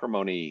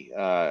Sacrimony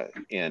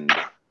end?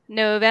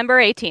 November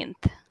 18th.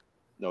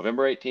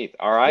 November 18th.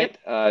 All right.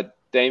 Yep.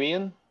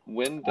 Damien,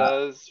 when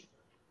does...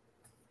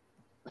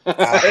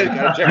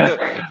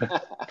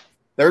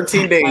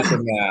 13 days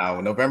from now,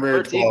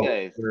 November 12th.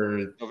 Days.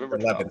 November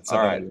 11th. All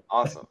right.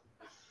 Awesome.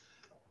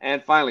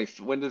 And finally,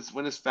 when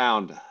is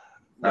Found?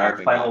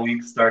 Our final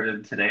week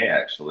started today,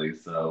 actually.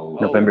 So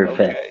November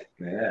 5th.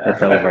 Yeah.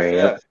 That's over.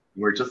 Yep.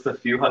 We're just a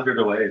few hundred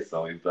away,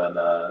 so we've been.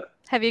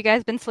 Have you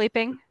guys been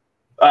sleeping?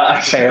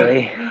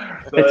 Barely.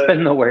 It's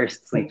been the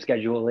worst sleep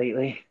schedule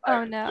lately.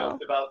 Oh no.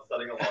 Just about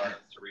setting alarms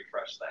to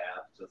refresh the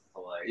app, just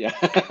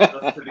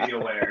to be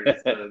aware,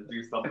 just to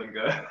do something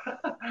good.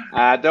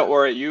 Don't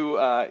worry,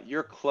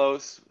 you're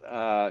close.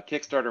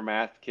 Kickstarter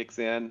math kicks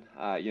in.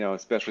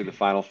 Especially the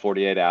final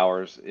 48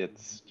 hours.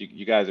 It's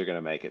you guys are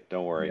gonna make it.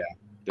 Don't worry.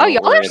 Yeah.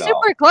 Y'all are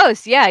super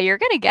close. Yeah, you're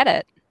gonna get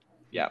it.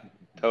 Yeah,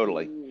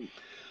 totally.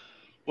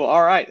 Well,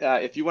 all right.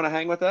 If you want to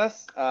hang with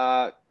us,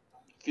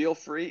 feel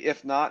free.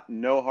 If not,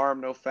 no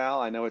harm, no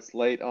foul. I know it's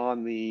late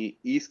on the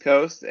East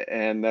Coast,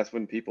 and that's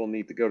when people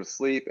need to go to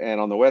sleep. And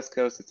on the West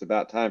Coast, it's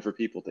about time for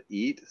people to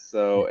eat.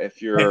 So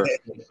if you're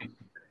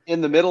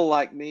in the middle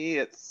like me,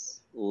 it's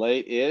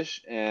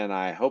late-ish, and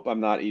I hope I'm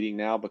not eating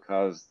now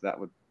because that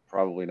would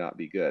probably not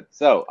be good.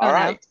 So, all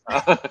right.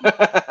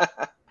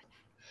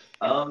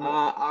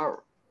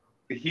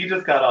 He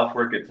just got off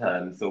work at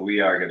 10, so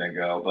we are going to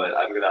go, but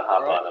I'm going to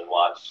hop on and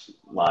watch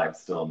live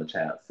still in the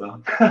chat.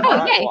 So.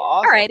 Oh, yay.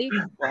 All righty.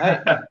 Well,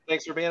 hey,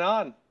 thanks for being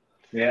on.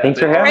 Yeah,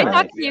 thanks for having us. Great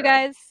talking to you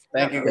guys.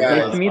 Thank you, guys.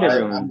 Nice to meet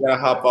everyone. I'm going to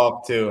hop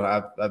off, too.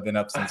 I've been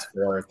up since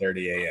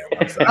 4:30 a.m.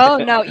 Oh,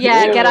 no.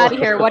 Yeah, get out of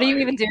here. What are you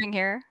even doing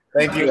here?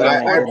 Thank you.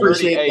 I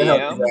appreciate the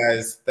help, you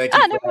guys. Thank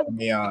you for having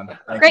me on.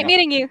 Great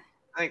meeting you.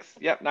 Thanks.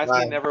 Yep. Nice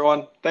meeting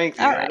everyone. Thanks.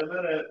 All right.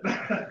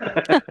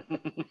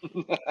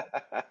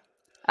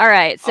 All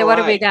right, so what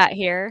do we got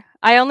here?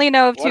 I only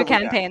know of 2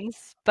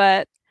 campaigns,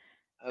 but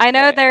okay. I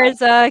know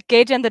there's a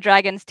Gage and the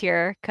Dragons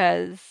tier,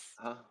 because...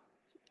 well,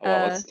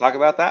 let's talk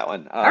about that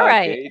one. All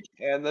right. Gage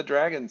and the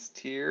Dragons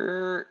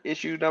tier,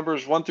 issue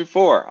numbers 1 through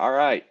 4. All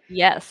right.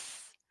 Yes.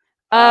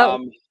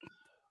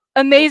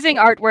 Amazing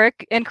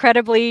artwork,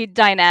 incredibly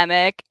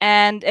dynamic,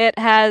 and it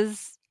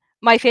has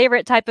my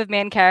favorite type of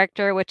main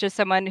character, which is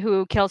someone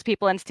who kills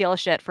people and steals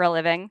shit for a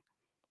living.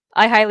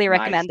 I highly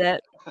recommend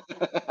it.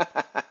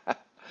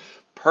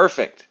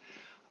 Perfect.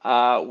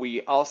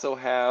 We also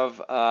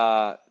have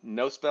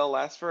No Spell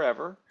Lasts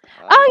Forever.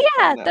 Oh Let me yeah,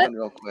 find that one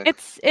real quick.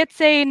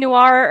 it's a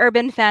noir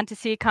urban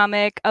fantasy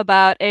comic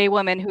about a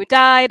woman who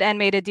died and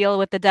made a deal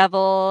with the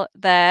devil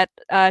that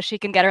she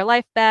can get her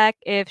life back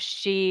if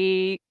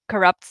she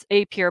corrupts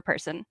a pure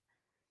person.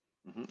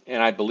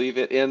 And I believe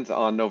it ends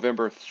on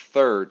November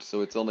 3rd,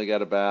 so it's only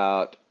got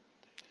about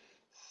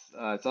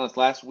it's on its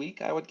last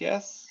week, I would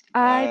guess.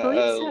 I believe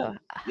so.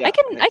 Yeah, I I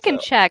think can so.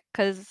 check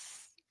because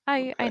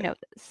I Okay. know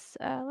this.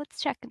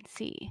 Let's check and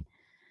see.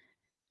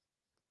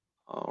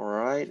 All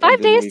right. 5 And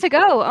then days to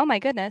go. Oh my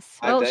goodness.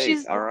 5 Well,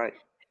 days. All right.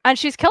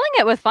 she's killing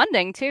it with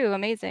funding too.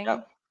 Amazing.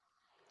 Yep.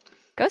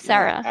 Go Yeah,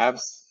 Sarah.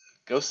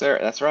 Go Sarah.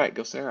 That's right.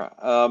 Go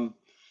Sarah.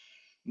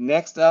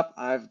 Next up,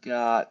 I've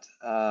got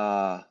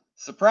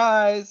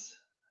surprise.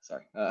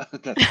 Sorry,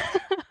 that's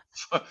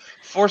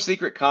Four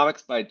Secret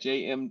Comics by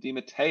J.M.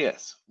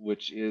 DeMatteis,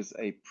 which is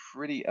a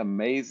pretty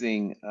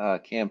amazing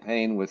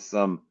campaign with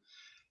some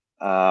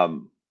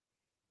veteran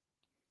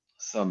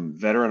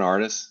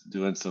artists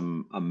doing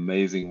some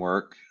amazing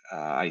work.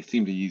 I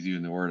seem to use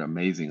using the word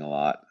amazing a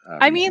lot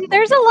I mean, recently,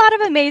 there's a but lot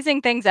of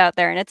amazing things out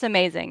there, and it's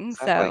amazing. exactly,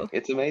 So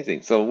it's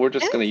amazing. So we're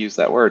just it going to is. use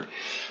that word.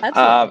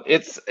 Absolutely.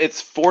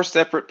 It's four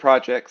separate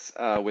projects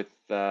with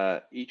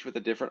each with a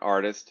different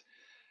artist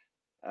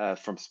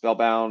from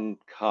Spellbound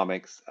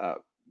Comics.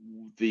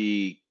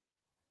 The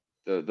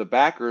the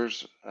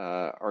backers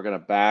are going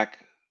to back.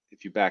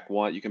 If you back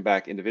one, you can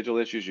back individual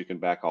issues, you can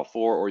back all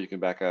four, or you can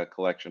back a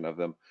collection of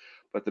them.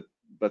 But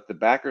the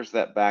backers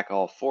that back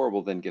all four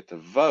will then get to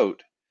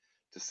vote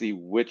to see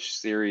which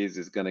series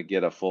is going to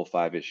get a full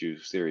 5 issue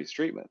series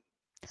treatment.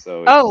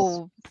 So it's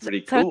Oh,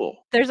 pretty so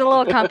cool. there's a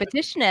little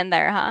competition in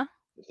there, huh?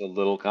 There's a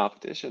little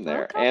competition A little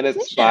there, and it's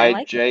competition. I by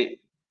like it.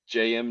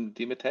 J.M.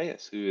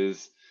 DeMatteis, who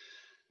is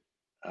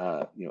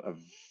a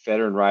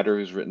veteran writer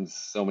who's written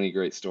so many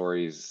great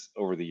stories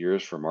over the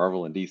years for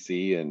Marvel and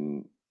DC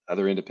and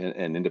other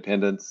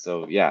independents.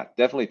 So yeah,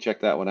 definitely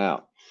check that one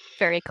out.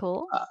 Very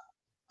cool.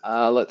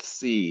 Let's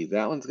see.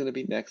 That one's going to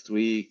be next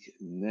week.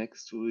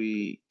 Next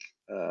week.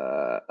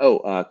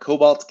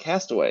 Cobalt's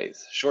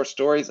Castaways, short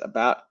stories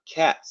about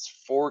cats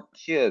for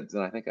kids,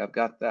 and I think I've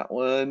got that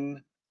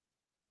one.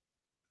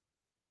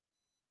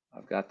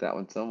 I've got that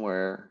one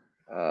somewhere.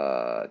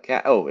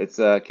 It's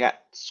a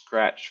Cat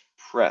Scratch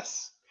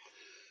Press.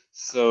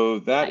 So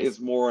that Nice. is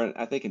more,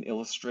 I think, an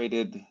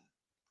illustrated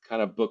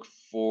kind of book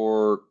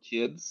for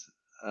kids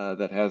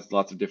that has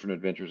lots of different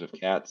adventures of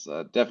cats.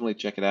 Definitely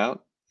check it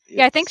out.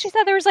 Yeah, I think she It's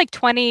said there was like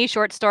 20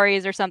 short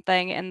stories or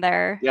something in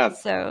there. Yeah,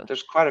 So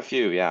there's quite a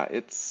few. Yeah,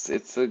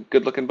 it's a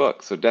good looking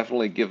book. So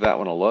definitely give that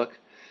one a look.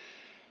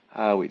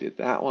 We did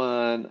that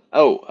one.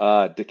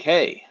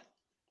 Decay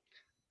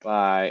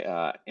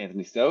by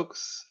Anthony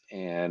Stokes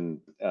and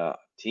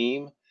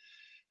team.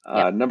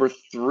 yep. Number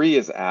 3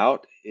 is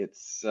out.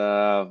 It's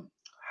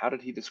how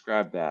did he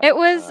describe that? It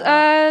was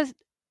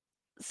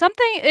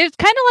something. It's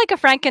kind of like a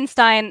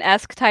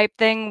Frankenstein-esque type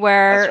thing That's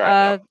where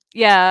right. Yep.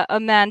 yeah, a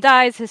man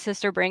dies, his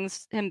sister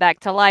brings him back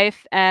to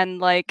life, and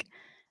like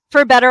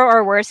for better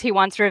or worse, he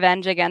wants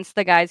revenge against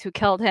the guys who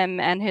killed him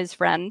and his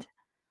friend.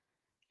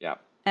 Yeah.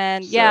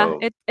 And yeah, So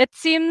it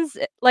seems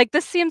like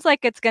this seems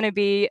like it's going to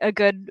be a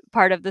good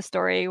part of the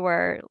story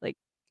where like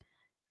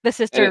the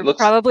and it sister looks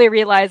probably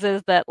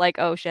realizes that like,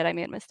 oh shit, I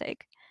made a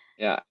mistake.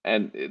 Yeah,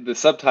 and the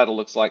subtitle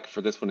looks like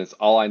for this one is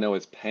All I Know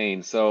Is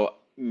Pain. So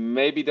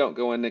maybe don't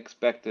go in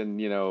expecting,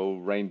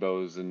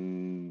 rainbows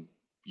and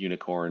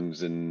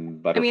unicorns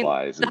and I mean,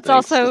 butterflies and that's things.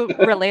 also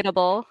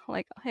relatable.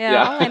 Like, yeah,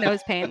 Yeah. all I know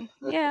is pain.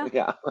 Yeah.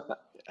 Yeah.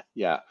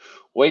 Yeah.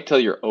 Wait till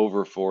you're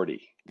over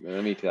 40.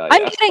 Let me tell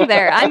I'm you. getting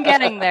there. I'm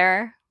getting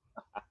there.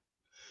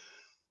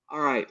 All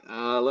right.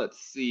 Let's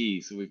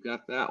see. So we've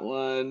got that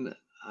one.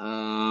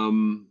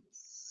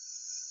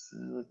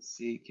 Let's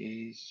see,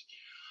 Gage.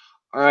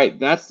 All right,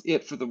 that's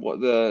it for the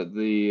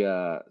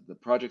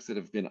projects that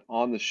have been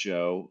on the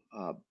show.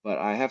 But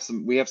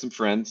we have some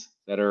friends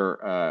that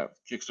are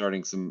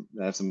kickstarting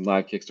that have some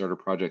live Kickstarter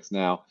projects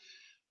now.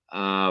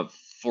 Uh,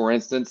 for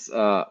instance,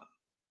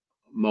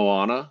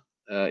 Moana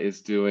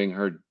is doing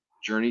her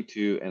journey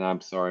to, and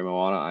I'm sorry,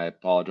 Moana, I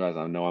apologize.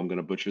 I know I'm going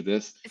to butcher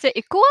this. Is it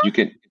Ikua? You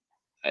can,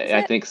 Is I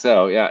it? think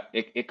so, yeah,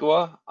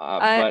 Ikua.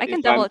 I But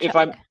can double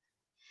check.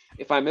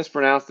 if I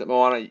mispronounced it,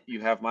 Moana,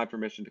 you have my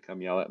permission to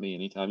come yell at me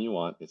anytime you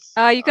want.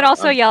 You can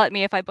also yell at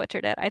me if I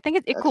butchered it. I think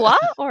it's Ikua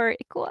or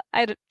Ikua.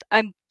 I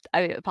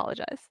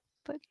apologize,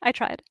 but I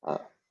tried.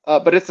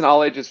 But it's an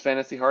all ages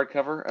fantasy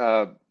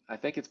hardcover. I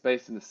think it's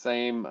based in the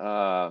same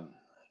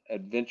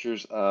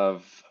adventures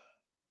of,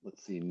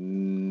 let's see,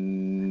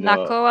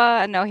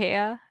 Nakoa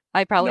Nohea.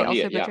 I probably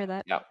also yeah, butchered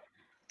that. yeah.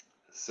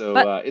 So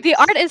But the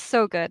art it's is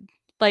so good.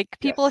 Like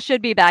people yes.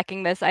 should be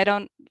backing this. I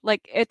don't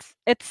like it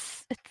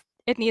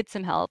needs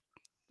some help.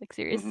 Like Hmm.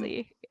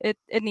 seriously. It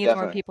needs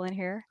more Definitely. people in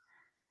here.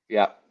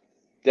 Yeah,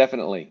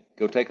 definitely.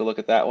 Go take a look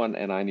at that one,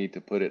 and I need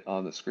to put it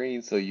on the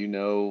screen so you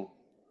know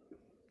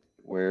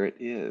where it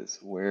is.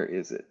 Where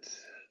is it?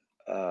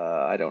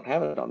 I don't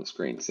have it on the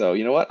screen. So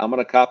you know what? I'm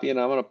going to copy and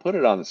I'm going to put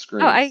it on the Oh,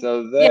 screen. So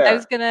I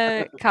was there.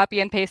 gonna copy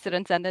and paste it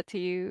and send it to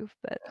you,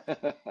 but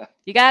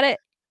you got it?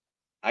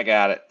 I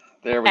got it.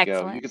 There we go. You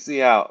Excellent. can see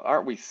how,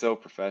 aren't we so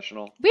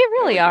professional? We There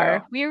really we are.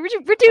 go.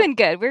 We're doing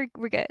good.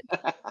 We're good.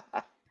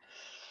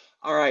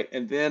 All right.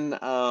 And then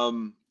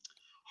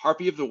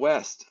Harpy of the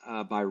West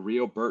by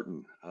Rio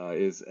Burton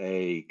is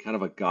a kind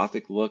of a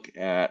gothic look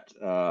at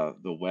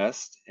the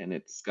West, and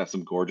it's got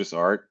some gorgeous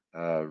art.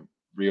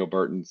 Rio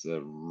Burton's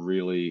a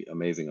really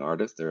amazing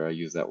artist. There, I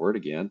use that word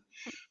again.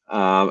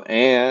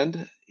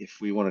 And if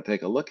we want to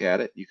take a look at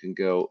it, you can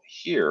go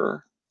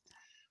here.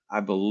 I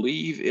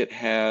believe it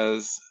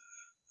has,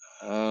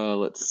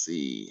 let's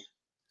see,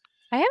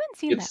 I haven't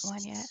seen that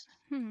one yet. it's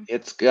Hmm.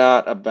 it's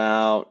got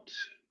about,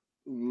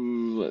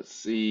 let's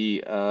see,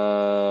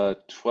 12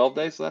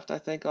 days left, I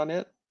think, on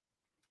it.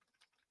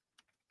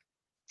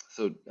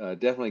 So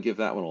definitely give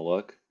that one a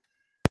look.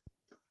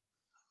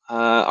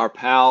 Our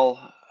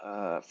pal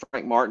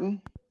Frank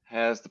Martin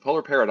has the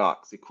Polar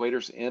Paradox,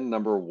 Equator's End,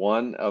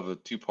 #1 of a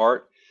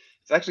two-part.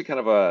 It's actually kind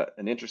of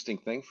an interesting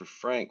thing for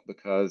Frank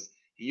because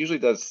he usually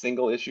does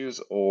single issues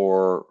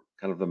or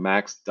kind of the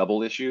max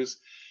double issues,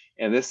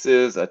 and this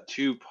is a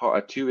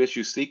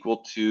two-issue sequel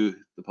to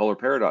the Polar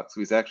Paradox.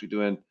 So he's actually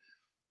doing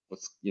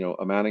what's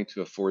amounting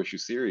to a 4-issue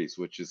series,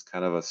 which is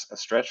kind of a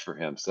stretch for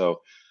him.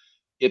 So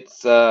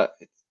it's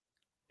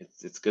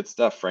it's good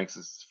stuff. Frank's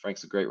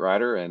a great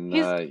writer, and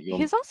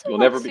He's also you'll like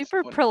never be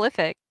super disappointed.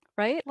 prolific,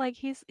 right? Like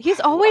he's I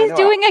always know.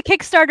 doing a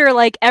Kickstarter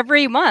like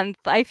every month.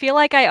 I feel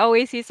like I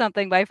always see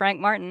something by Frank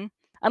Martin.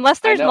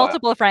 Unless I there's know. I,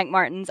 multiple Frank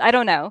Martins. I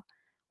don't know.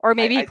 Or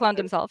maybe he I cloned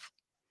himself.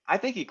 I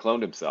think he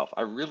cloned himself.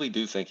 I really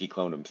do think he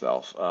cloned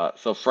himself.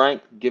 So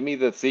Frank, give me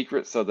the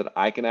secret so that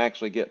I can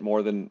actually get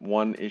more than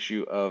one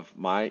issue of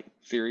my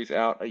series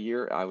out a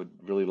year. I would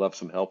really love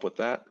some help with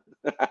that.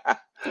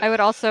 I would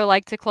also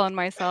like to clone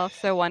myself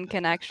so one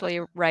can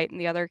actually write and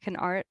the other can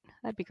art.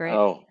 That'd be great.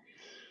 Oh,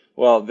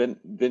 well, then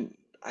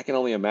I can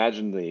only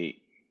imagine the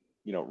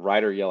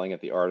writer yelling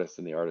at the artist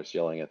and the artist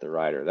yelling at the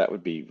writer. That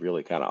would be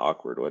really kind of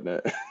awkward,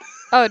 wouldn't it?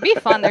 Oh, it'd be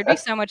fun. There'd be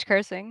so much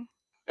cursing.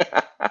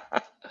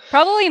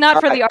 Probably not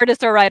All for right. the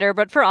artist or writer,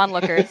 but for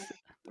onlookers.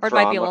 Or it For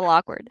might be a little onlookers.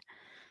 awkward.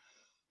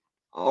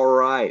 All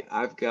right,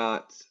 I've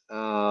got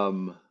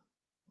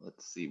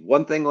let's see,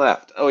 one thing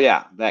left. Oh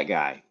yeah, that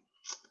guy.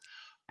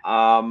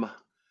 Um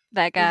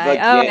That the guy.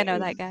 Oh, I know game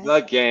that guy.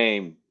 the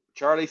game.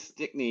 Charlie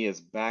Stickney is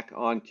back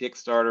on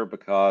Kickstarter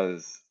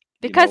because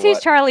you know Because he's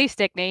what? Charlie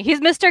Stickney.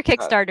 He's Mr.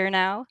 Because Kickstarter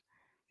now.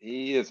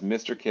 he is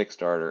Mr.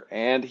 Kickstarter,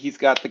 and he's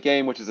got the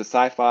game, which is a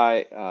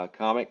sci-fi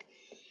comic.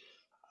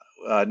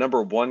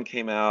 #1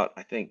 came out,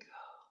 I think,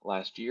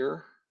 last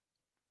year.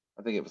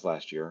 I think it was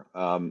last year.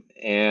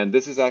 And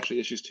this is actually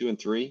issues 2 and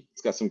 3.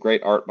 It's got some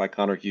great art by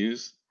Connor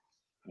Hughes.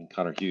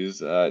 Connor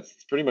Hughes.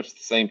 It's pretty much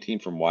the same team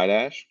from White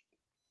Ash,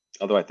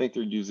 although I think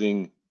they're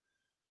using.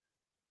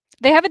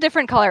 They have a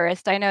different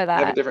colorist. I know They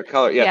have a that. different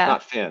color. Yeah, it's Yeah.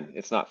 not Finn.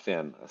 It's not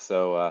Finn.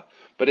 So,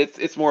 but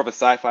it's more of a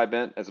sci-fi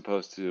bent as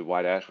opposed to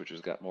White Ash, which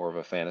has got more of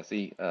a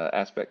fantasy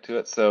aspect to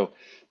it. So,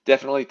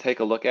 definitely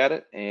take a look at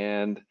it.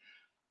 And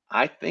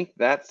I think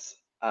that's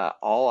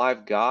all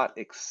I've got.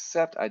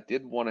 Except I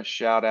did want to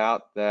shout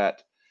out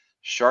that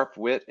Sharp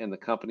Wit and the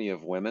Company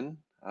of Women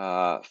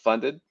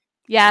funded,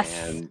 Yes.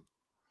 and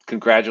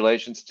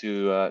congratulations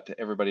to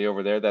everybody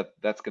over there.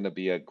 That's going to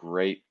be a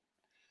great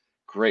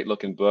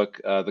looking book.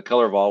 The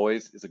Color of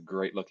Always is a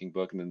great looking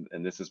book,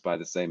 and this is by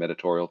the same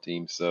editorial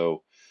team.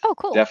 So Oh,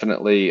 cool.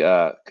 definitely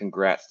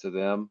congrats to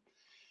them.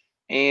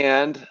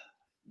 And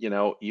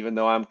even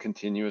though I'm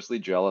continuously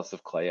jealous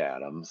of Clay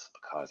Adams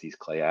because he's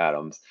Clay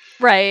Adams,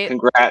 Right.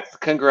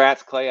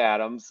 congrats Clay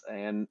Adams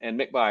and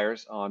Mick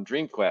Byers on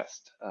Dream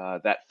Quest.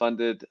 That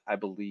funded, I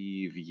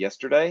believe,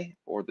 yesterday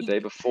or the day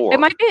before. It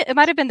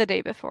might have been the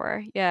day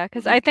before. Yeah,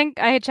 because Mhm. I think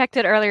I had checked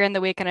it earlier in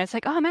the week and it's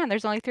like, oh man,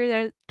 there's only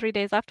 3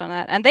 days left on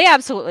that. And they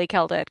absolutely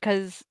killed it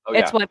because Oh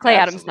it's yeah, what Clay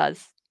Adams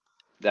absolutely.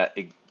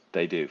 does.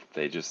 They do.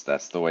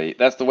 That's the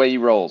way he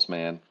rolls,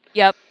 man.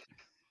 Yep.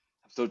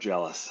 I'm so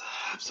jealous.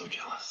 I'm so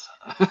jealous.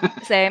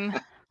 Same.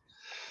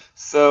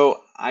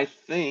 So I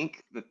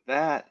think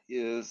that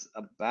is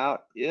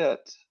about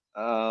it.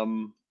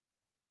 Um,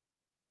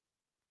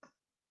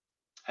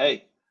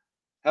 hey,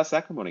 how's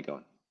Sacrimony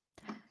going?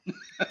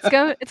 It's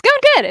going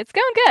good. It's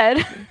going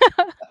good.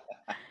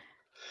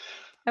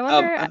 I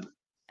wonder.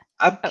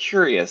 I'm Oh,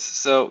 curious.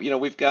 So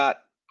we've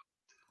got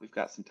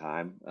some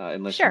time,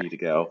 unless you sure. need to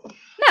go.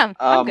 No,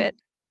 I'm good.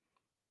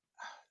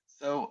 Um,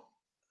 so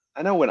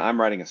I know when I'm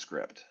writing a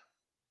script,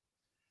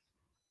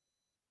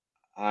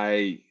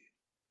 I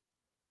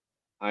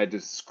I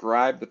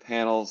describe the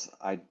panels.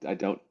 I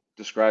don't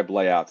describe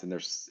layouts, and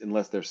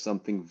unless there's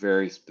something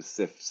very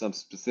specific, some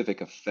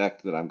specific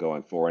effect that I'm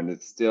going for, and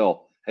it's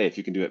still, hey, if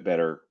you can do it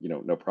better,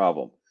 no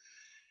problem.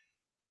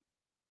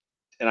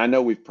 And I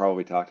know we've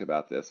probably talked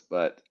about this,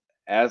 but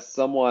as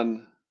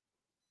someone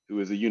who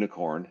is a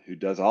unicorn who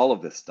does all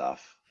of this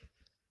stuff,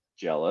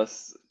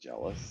 Jealous.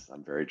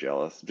 I'm very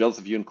jealous. I'm jealous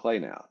of you and Clay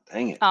now.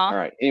 Dang it. Aw. All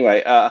right.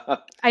 Anyway,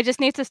 I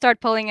just need to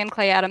start pulling in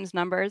Clay Adams'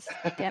 numbers.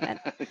 Damn it.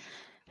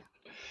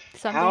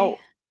 Someday.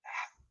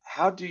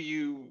 how do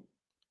you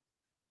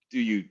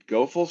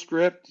go full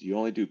script? Do you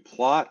only do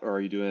plot, or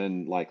are you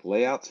doing like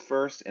layouts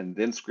first and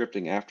then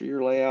scripting after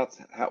your layouts?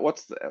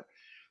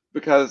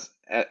 Because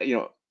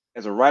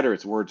as a writer,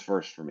 it's words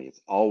first for me.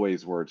 It's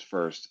always words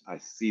first. I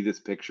see this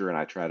picture and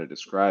I try to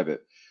describe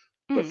it.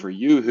 But for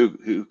you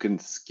who can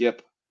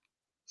skip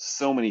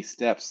so many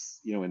steps,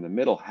 in the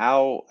middle,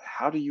 how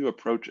do you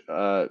approach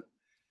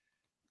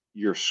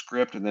your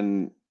script, and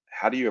then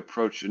how do you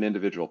approach an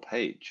individual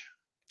page?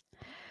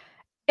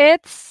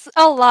 It's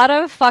a lot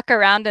of fuck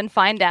around and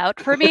find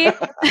out for me.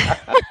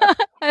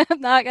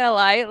 I'm not gonna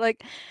lie.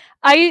 Like,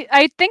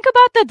 I think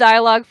about the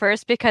dialogue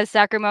first because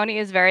Sacrimony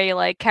is very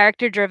like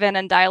character driven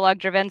and dialogue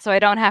driven, so I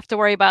don't have to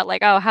worry about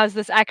like, oh, how's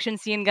this action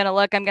scene gonna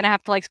look? I'm gonna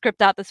have to like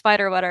script out this fight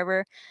or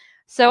whatever.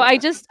 So I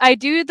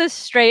do the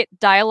straight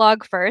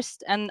dialogue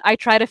first, and I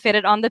try to fit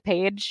it on the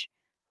page.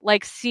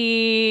 Like,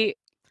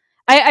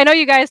 I know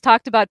you guys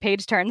talked about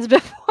page turns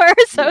before,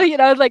 so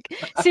like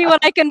see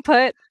what I can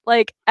put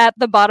like at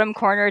the bottom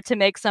corner to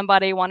make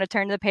somebody want to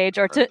turn the page,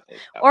 or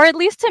at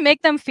least to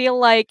make them feel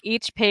like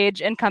each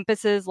page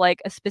encompasses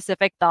like a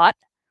specific thought.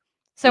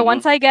 So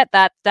once I get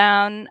that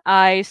down,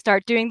 I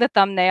start doing the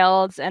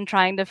thumbnails and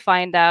trying to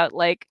find out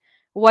like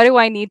what do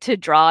I need to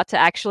draw to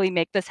actually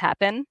make this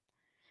happen.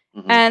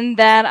 And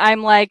then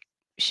I'm like,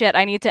 shit,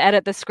 I need to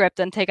edit the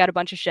script and take out a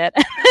bunch of shit.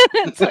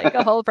 It's like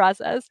a whole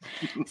process.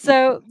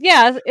 So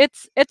yeah,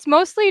 it's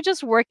mostly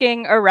just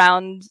working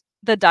around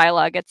the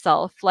dialogue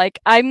itself. Like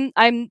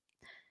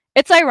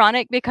it's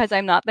ironic because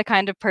I'm not the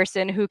kind of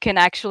person who can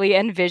actually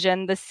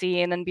envision the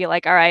scene and be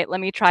like, all right, let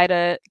me try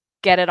to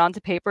get it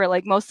onto paper.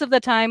 Like most of the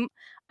time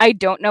I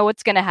don't know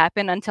what's going to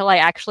happen until I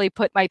actually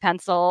put my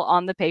pencil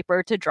on the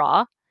paper to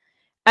draw.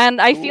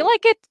 And I feel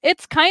like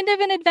it's kind of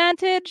an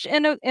advantage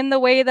in the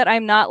way that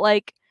I'm not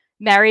like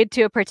married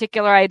to a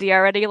particular idea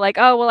already. Like,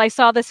 oh well, I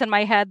saw this in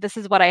my head. This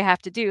is what I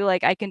have to do.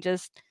 Like I can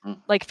just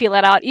like feel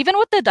it out. Even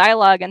with the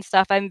dialogue and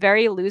stuff, I'm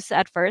very loose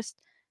at first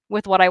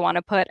with what I want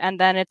to put, and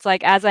then it's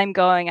like as I'm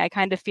going, I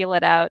kind of feel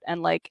it out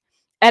and like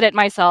edit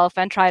myself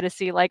and try to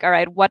see like, all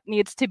right, what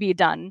needs to be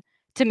done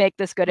to make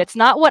this good. It's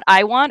not what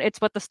I want; it's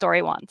what the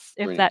story wants.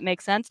 If that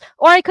makes sense.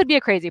 Or I could be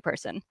a crazy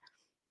person.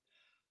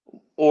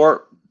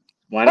 Or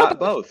why not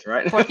both,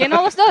 right? ¿Por qué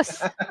no los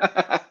dos?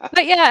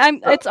 But yeah,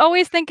 it's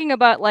always thinking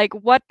about like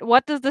what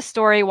does the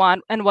story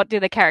want and what do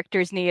the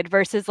characters need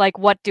versus like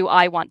what do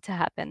I want to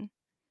happen.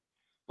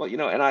 Well,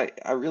 and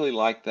I really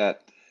like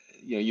that.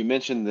 You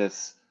mentioned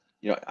this.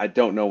 I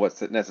don't know what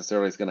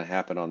necessarily is going to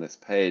happen on this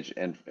page,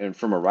 and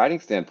from a writing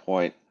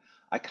standpoint,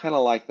 I kind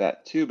of like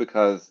that too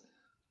because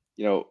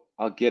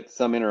I'll get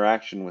some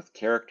interaction with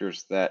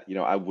characters that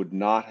I would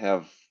not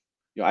have.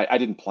 I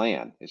didn't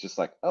plan. It's just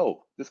like,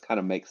 oh, this kind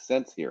of makes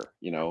sense here,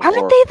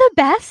 Aren't they the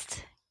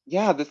best?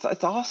 Yeah,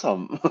 it's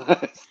awesome.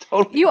 It's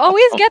totally You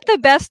always get the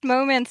best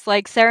moments,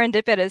 like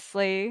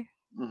serendipitously.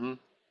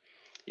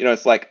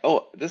 It's like,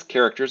 oh, this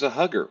character's a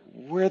hugger.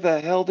 Where the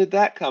hell did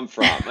that come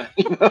from?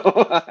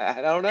 I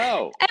don't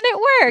know. And it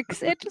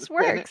works. It just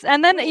works.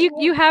 And then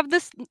you have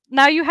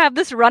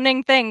this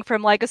running thing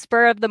from like a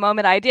spur of the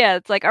moment idea.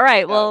 It's like, all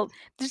right, well,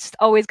 there's just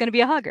always going to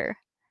be a hugger.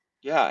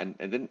 Yeah,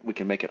 and then we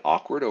can make it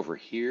awkward over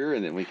here,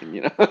 and then we can,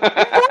 Right?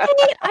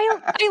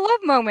 I love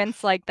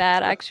moments like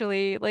that,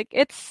 actually. Like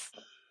it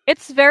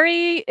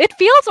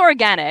feels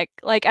organic.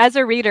 Like as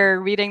a reader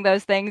reading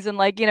those things and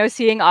like,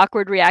 seeing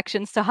awkward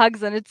reactions to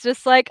hugs, and it's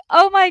just like,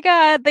 oh my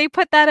God, they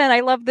put that in. I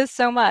love this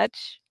so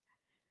much.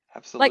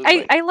 Absolutely.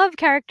 Like I love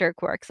character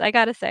quirks, I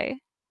gotta say.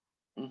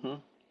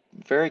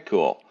 Very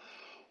cool.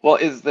 Well,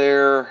 is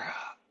there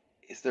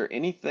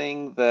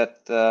anything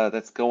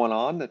that's going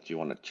on that you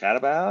want to chat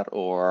about,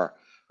 or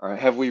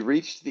have we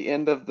reached the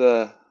end of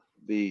the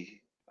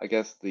I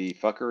guess the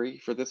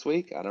fuckery for this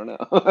week? I don't know.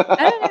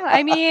 I don't know.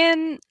 I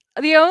mean,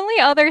 the only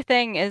other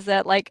thing is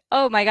that like,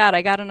 oh my God,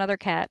 I got another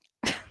cat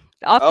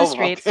off the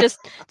streets. Okay.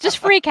 Just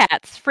free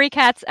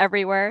cats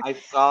everywhere. I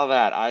saw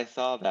that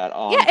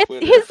on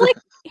Twitter. He's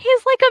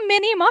like a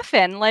mini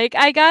muffin. Like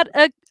I got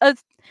a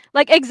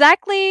like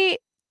exactly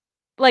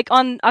like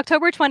on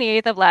October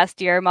 28th of last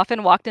year,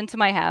 Muffin walked into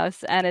my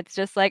house, and it's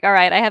just like, all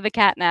right, I have a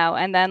cat now.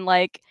 And then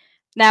like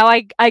now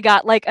I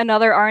got like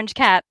another orange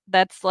cat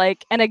that's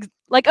like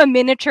like a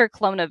miniature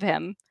clone of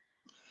him.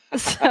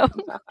 So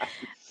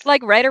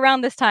like right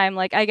around this time,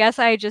 like I guess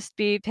I just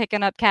be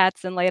picking up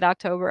cats in late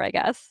October, I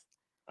guess.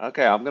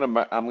 Okay, I'm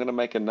gonna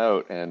make a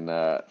note, and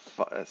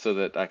so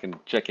that I can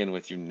check in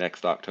with you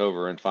next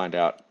October and find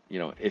out,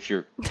 if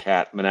your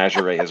cat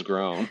menagerie has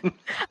grown.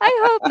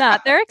 I hope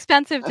not. They're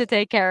expensive to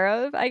take care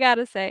of, I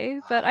gotta say,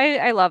 but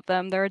I love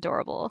them. They're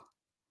adorable.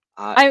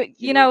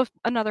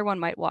 Another one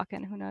might walk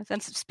in. Who knows?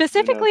 And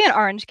specifically an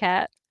orange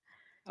cat.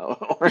 Oh,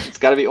 orange. It's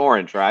got to be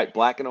orange, right?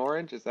 Black and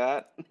orange. Is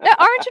that? Yeah,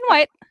 orange and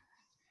white.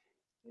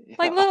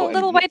 Like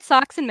little white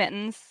socks and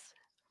mittens.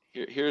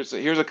 Here's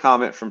a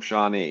comment from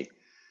Shawnee.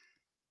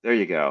 There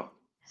you go.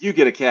 You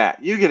get a cat.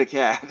 You get a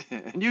cat.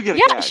 And you get a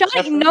Yeah, cat. Shawnee,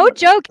 Just for no you.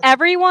 joke.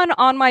 Everyone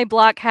on my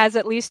block has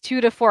at least 2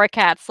 to 4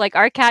 cats. Like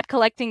our cat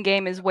collecting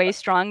game is way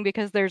strong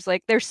because there's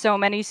so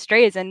many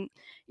strays, and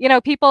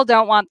people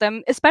don't want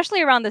them,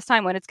 especially around this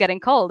time when it's getting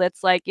cold.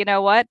 It's like, you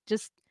know what?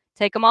 Just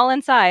take them all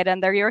inside,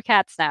 and they're your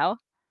cats now.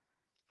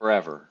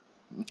 Forever.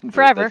 They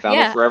Forever. found a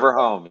Yeah. forever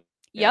home.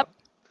 Yeah. Yep.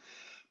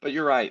 But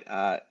you're right.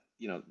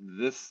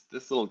 This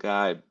little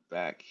guy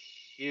back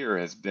here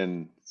has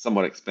been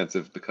somewhat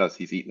expensive because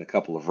he's eaten a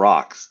couple of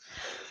rocks.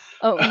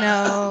 Oh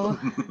no.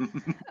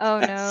 Oh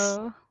That's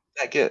no.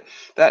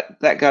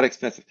 that got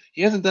expensive.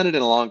 He hasn't done it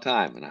in a long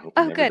time, and I hope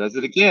he Oh, never good. does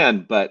it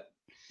again. But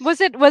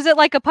Was it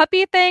like a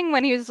puppy thing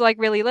when he was like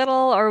really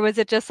little, or was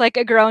it just like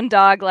a grown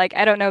dog, like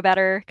I don't know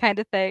better kind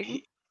of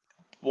thing?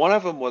 one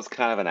of them was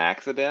kind of an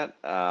accident,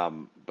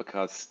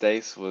 because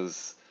Stace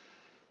was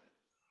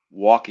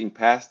walking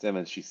past him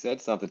and she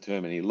said something to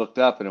him, and he looked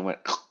up and it went.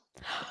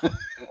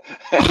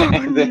 Oh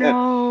And then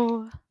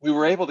no. we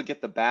were able to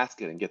get the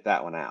basket and get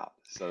that one out.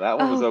 So that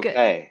one was Oh good.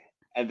 okay.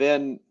 And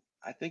then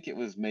I think it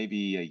was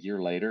maybe a year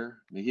later,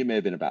 he may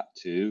have been about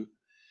 2.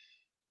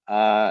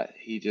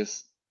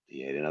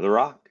 He ate another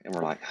rock, and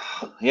we're like,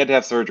 he had to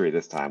have surgery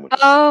this time, which is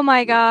Oh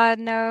my God,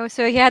 no.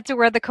 So he had to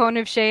wear the cone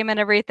of shame and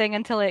everything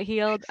until it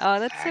healed. Oh,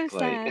 that's so exactly.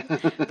 sad.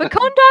 But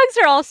cone dogs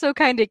are also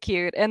kind of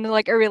cute in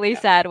like a really Yeah,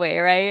 sad way,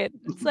 right?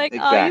 It's like, oh,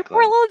 you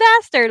poor exactly. little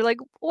bastard. Like,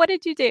 what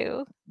did you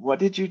do? What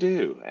did you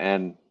do?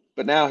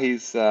 But now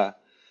he's just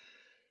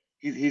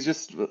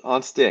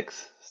on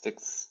sticks.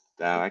 Sticks.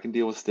 I can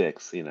deal with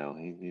sticks. He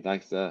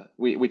likes to.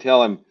 We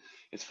tell him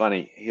it's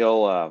funny.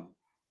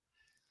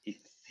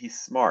 He's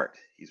smart.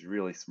 He's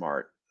really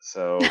smart.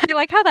 So I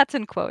like how that's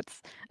in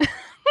quotes.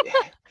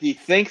 he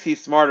thinks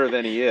he's smarter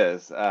than he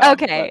is. But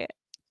Okay.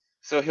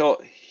 so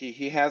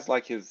he has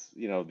like his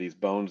these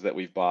bones that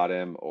we've bought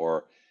him,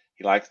 or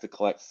he likes to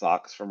collect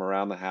socks from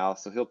around the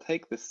house. So he'll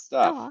take this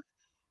stuff Oh,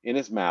 in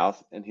his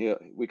mouth, and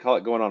we call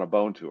it going on a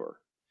bone tour.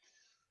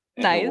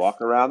 And nice. he'll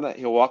walk around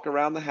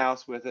the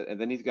house with it, and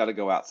then he's got to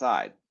go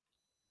outside.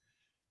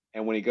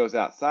 And when he goes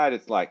outside,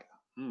 it's like,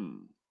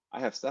 I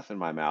have stuff in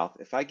my mouth.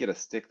 If I get a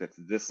stick that's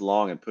this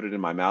long and put it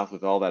in my mouth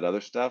with all that other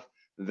stuff,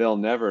 they'll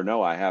never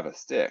know I have a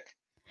stick.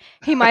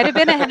 He might have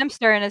been a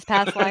hamster in his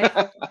past life.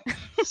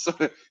 So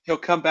he'll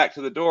come back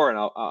to the door, and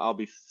I'll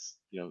be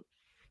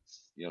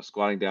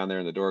squatting down there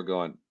in the door,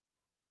 going,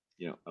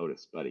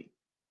 Otis, buddy,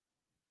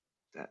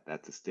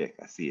 that's a stick.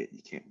 I see it.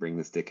 You can't bring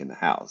the stick in the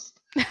house.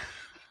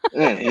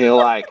 And he'll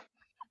like,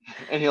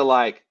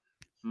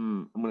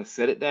 I'm gonna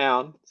set it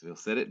down. So he'll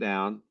set it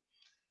down,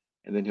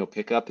 and then he'll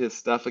pick up his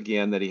stuff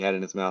again that he had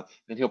in his mouth.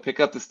 Then he'll pick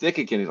up the stick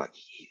again. He's like,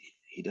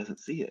 he doesn't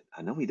see it.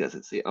 I know he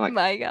doesn't see it. I'm like,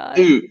 My God.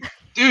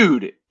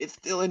 dude, it's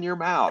still in your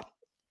mouth.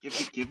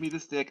 Give me the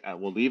stick. I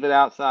will leave it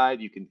outside.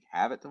 You can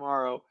have it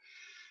tomorrow.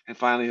 And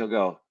finally he'll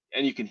go,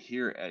 and you can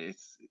hear it.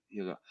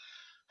 He'll go.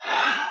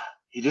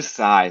 He just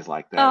sighs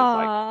like that. It's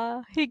like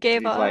Aw, he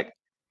gave he's up. like,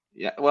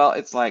 yeah. Well,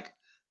 it's like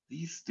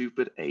these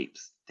stupid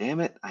apes. Damn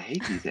it, I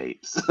hate these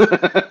apes.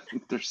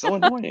 They're so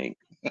annoying.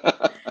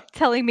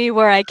 Telling me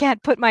where I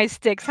can't put my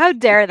sticks. How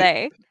dare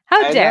they?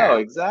 How I dare? know,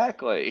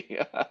 exactly.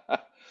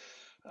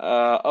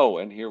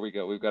 And here we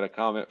go. We've got a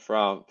comment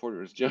from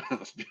Porter's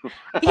Jones.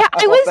 Yeah,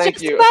 I Well, was thank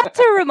just you. about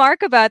to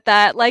remark about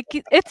that. Like,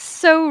 it's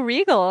so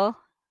regal.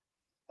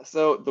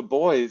 So the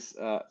boys,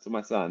 so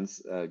my sons,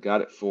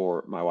 got it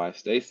for my wife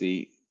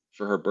Stacy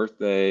for her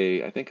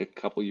birthday, I think a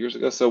couple years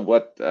ago. So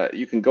what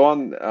you can go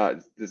on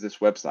there's this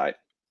website.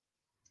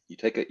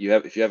 If you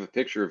have a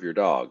picture of your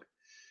dog,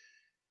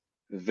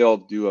 they'll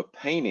do a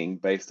painting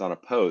based on a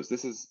pose.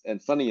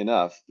 And funny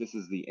enough, this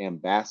is the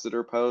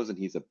ambassador pose, and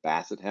he's a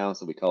basset hound,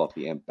 so we call it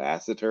the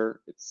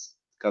ambassador. It's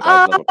because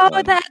I love a Oh,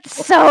 pun.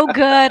 that's so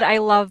good. I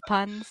love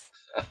puns.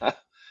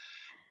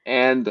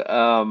 And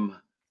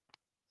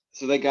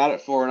so they got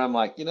it for her, and I'm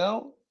like,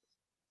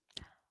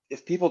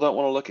 if people don't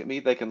want to look at me,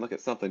 they can look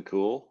at something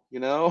cool,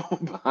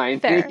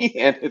 behind Fair. me.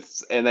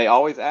 And they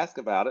always ask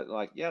about it.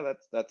 Like, yeah,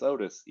 that's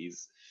Otis.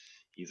 He's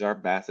our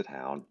basset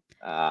hound.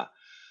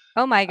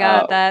 Oh my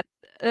God, that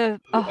a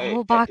Hey,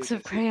 whole box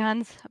of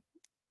crayons,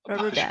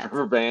 rubber bands.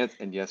 rubber bands,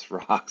 and yes,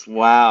 rocks.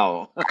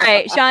 Wow. All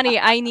right, Shawnee,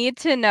 I need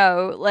to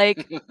know,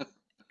 like,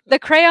 the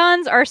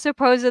crayons are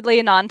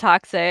supposedly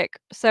non-toxic.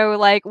 So,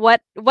 like,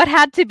 what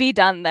had to be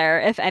done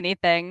there, if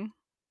anything?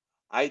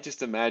 I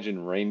just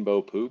imagine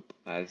rainbow poop.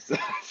 Right?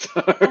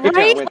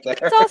 Went there.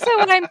 That's also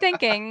what I'm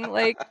thinking.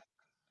 Like,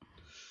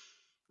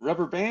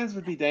 Rubber bands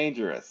would be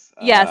dangerous.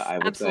 yes, I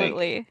would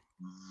absolutely. think.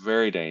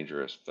 Very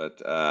dangerous.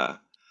 But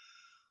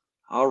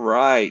all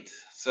right.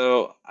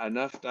 So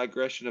enough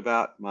digression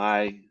about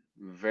my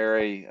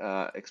very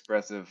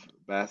expressive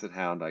basset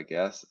hound, I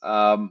guess.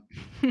 I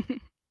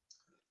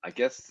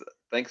guess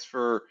thanks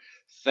for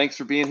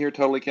being here,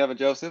 totally, Kevin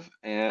Joseph.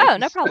 And Oh,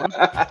 no problem.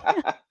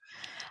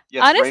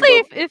 yes, Honestly,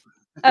 rainbow, if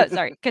oh,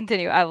 sorry,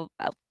 continue. I'll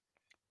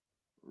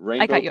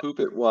rainbow cut you. poop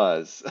it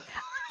was.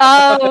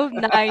 Oh,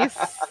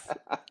 nice.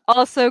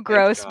 Also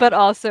gross, Thanks, but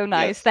John. also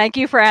nice. Yes. Thank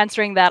you for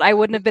answering that. I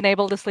wouldn't have been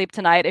able to sleep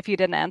tonight if you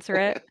didn't answer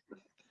it.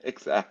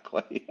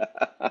 Exactly.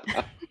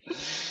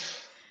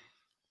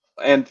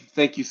 And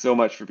thank you so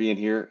much for being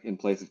here in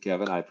place of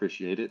Kevin. I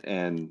appreciate it,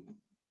 and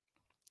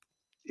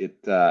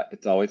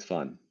it's always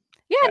fun.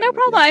 Yeah, chatting no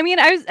with you. problem. I mean,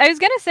 I was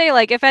gonna say,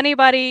 like, if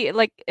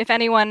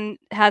anyone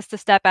has to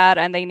step out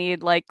and they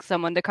need like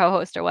someone to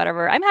co-host or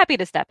whatever, I'm happy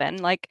to step in.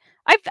 Like,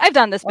 I've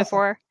done this Awesome.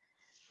 before.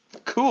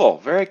 Cool,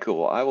 very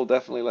cool. I will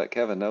definitely let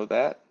Kevin know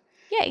that.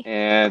 Yay.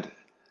 And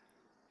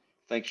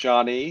thanks,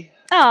 Shawnee.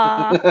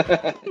 Aw.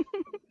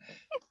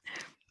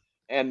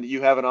 And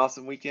you have an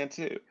awesome weekend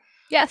too.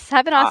 Yes,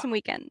 have an awesome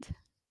weekend.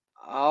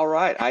 All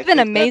right, I Have an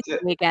think amazing that's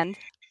it. weekend.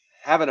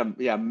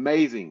 Yeah,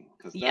 amazing,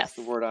 because that's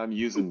the Yes. word I'm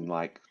using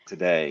like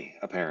today,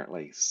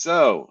 apparently.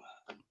 So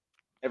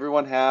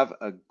everyone have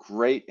a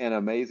great and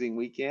amazing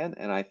weekend,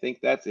 and I think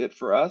that's it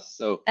for us.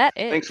 So That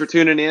thanks for is.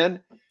 tuning in,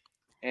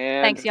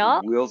 and Thanks,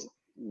 y'all.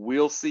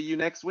 we'll see you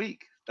next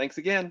week. Thanks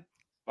again.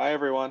 Bye,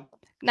 everyone.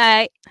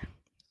 Night.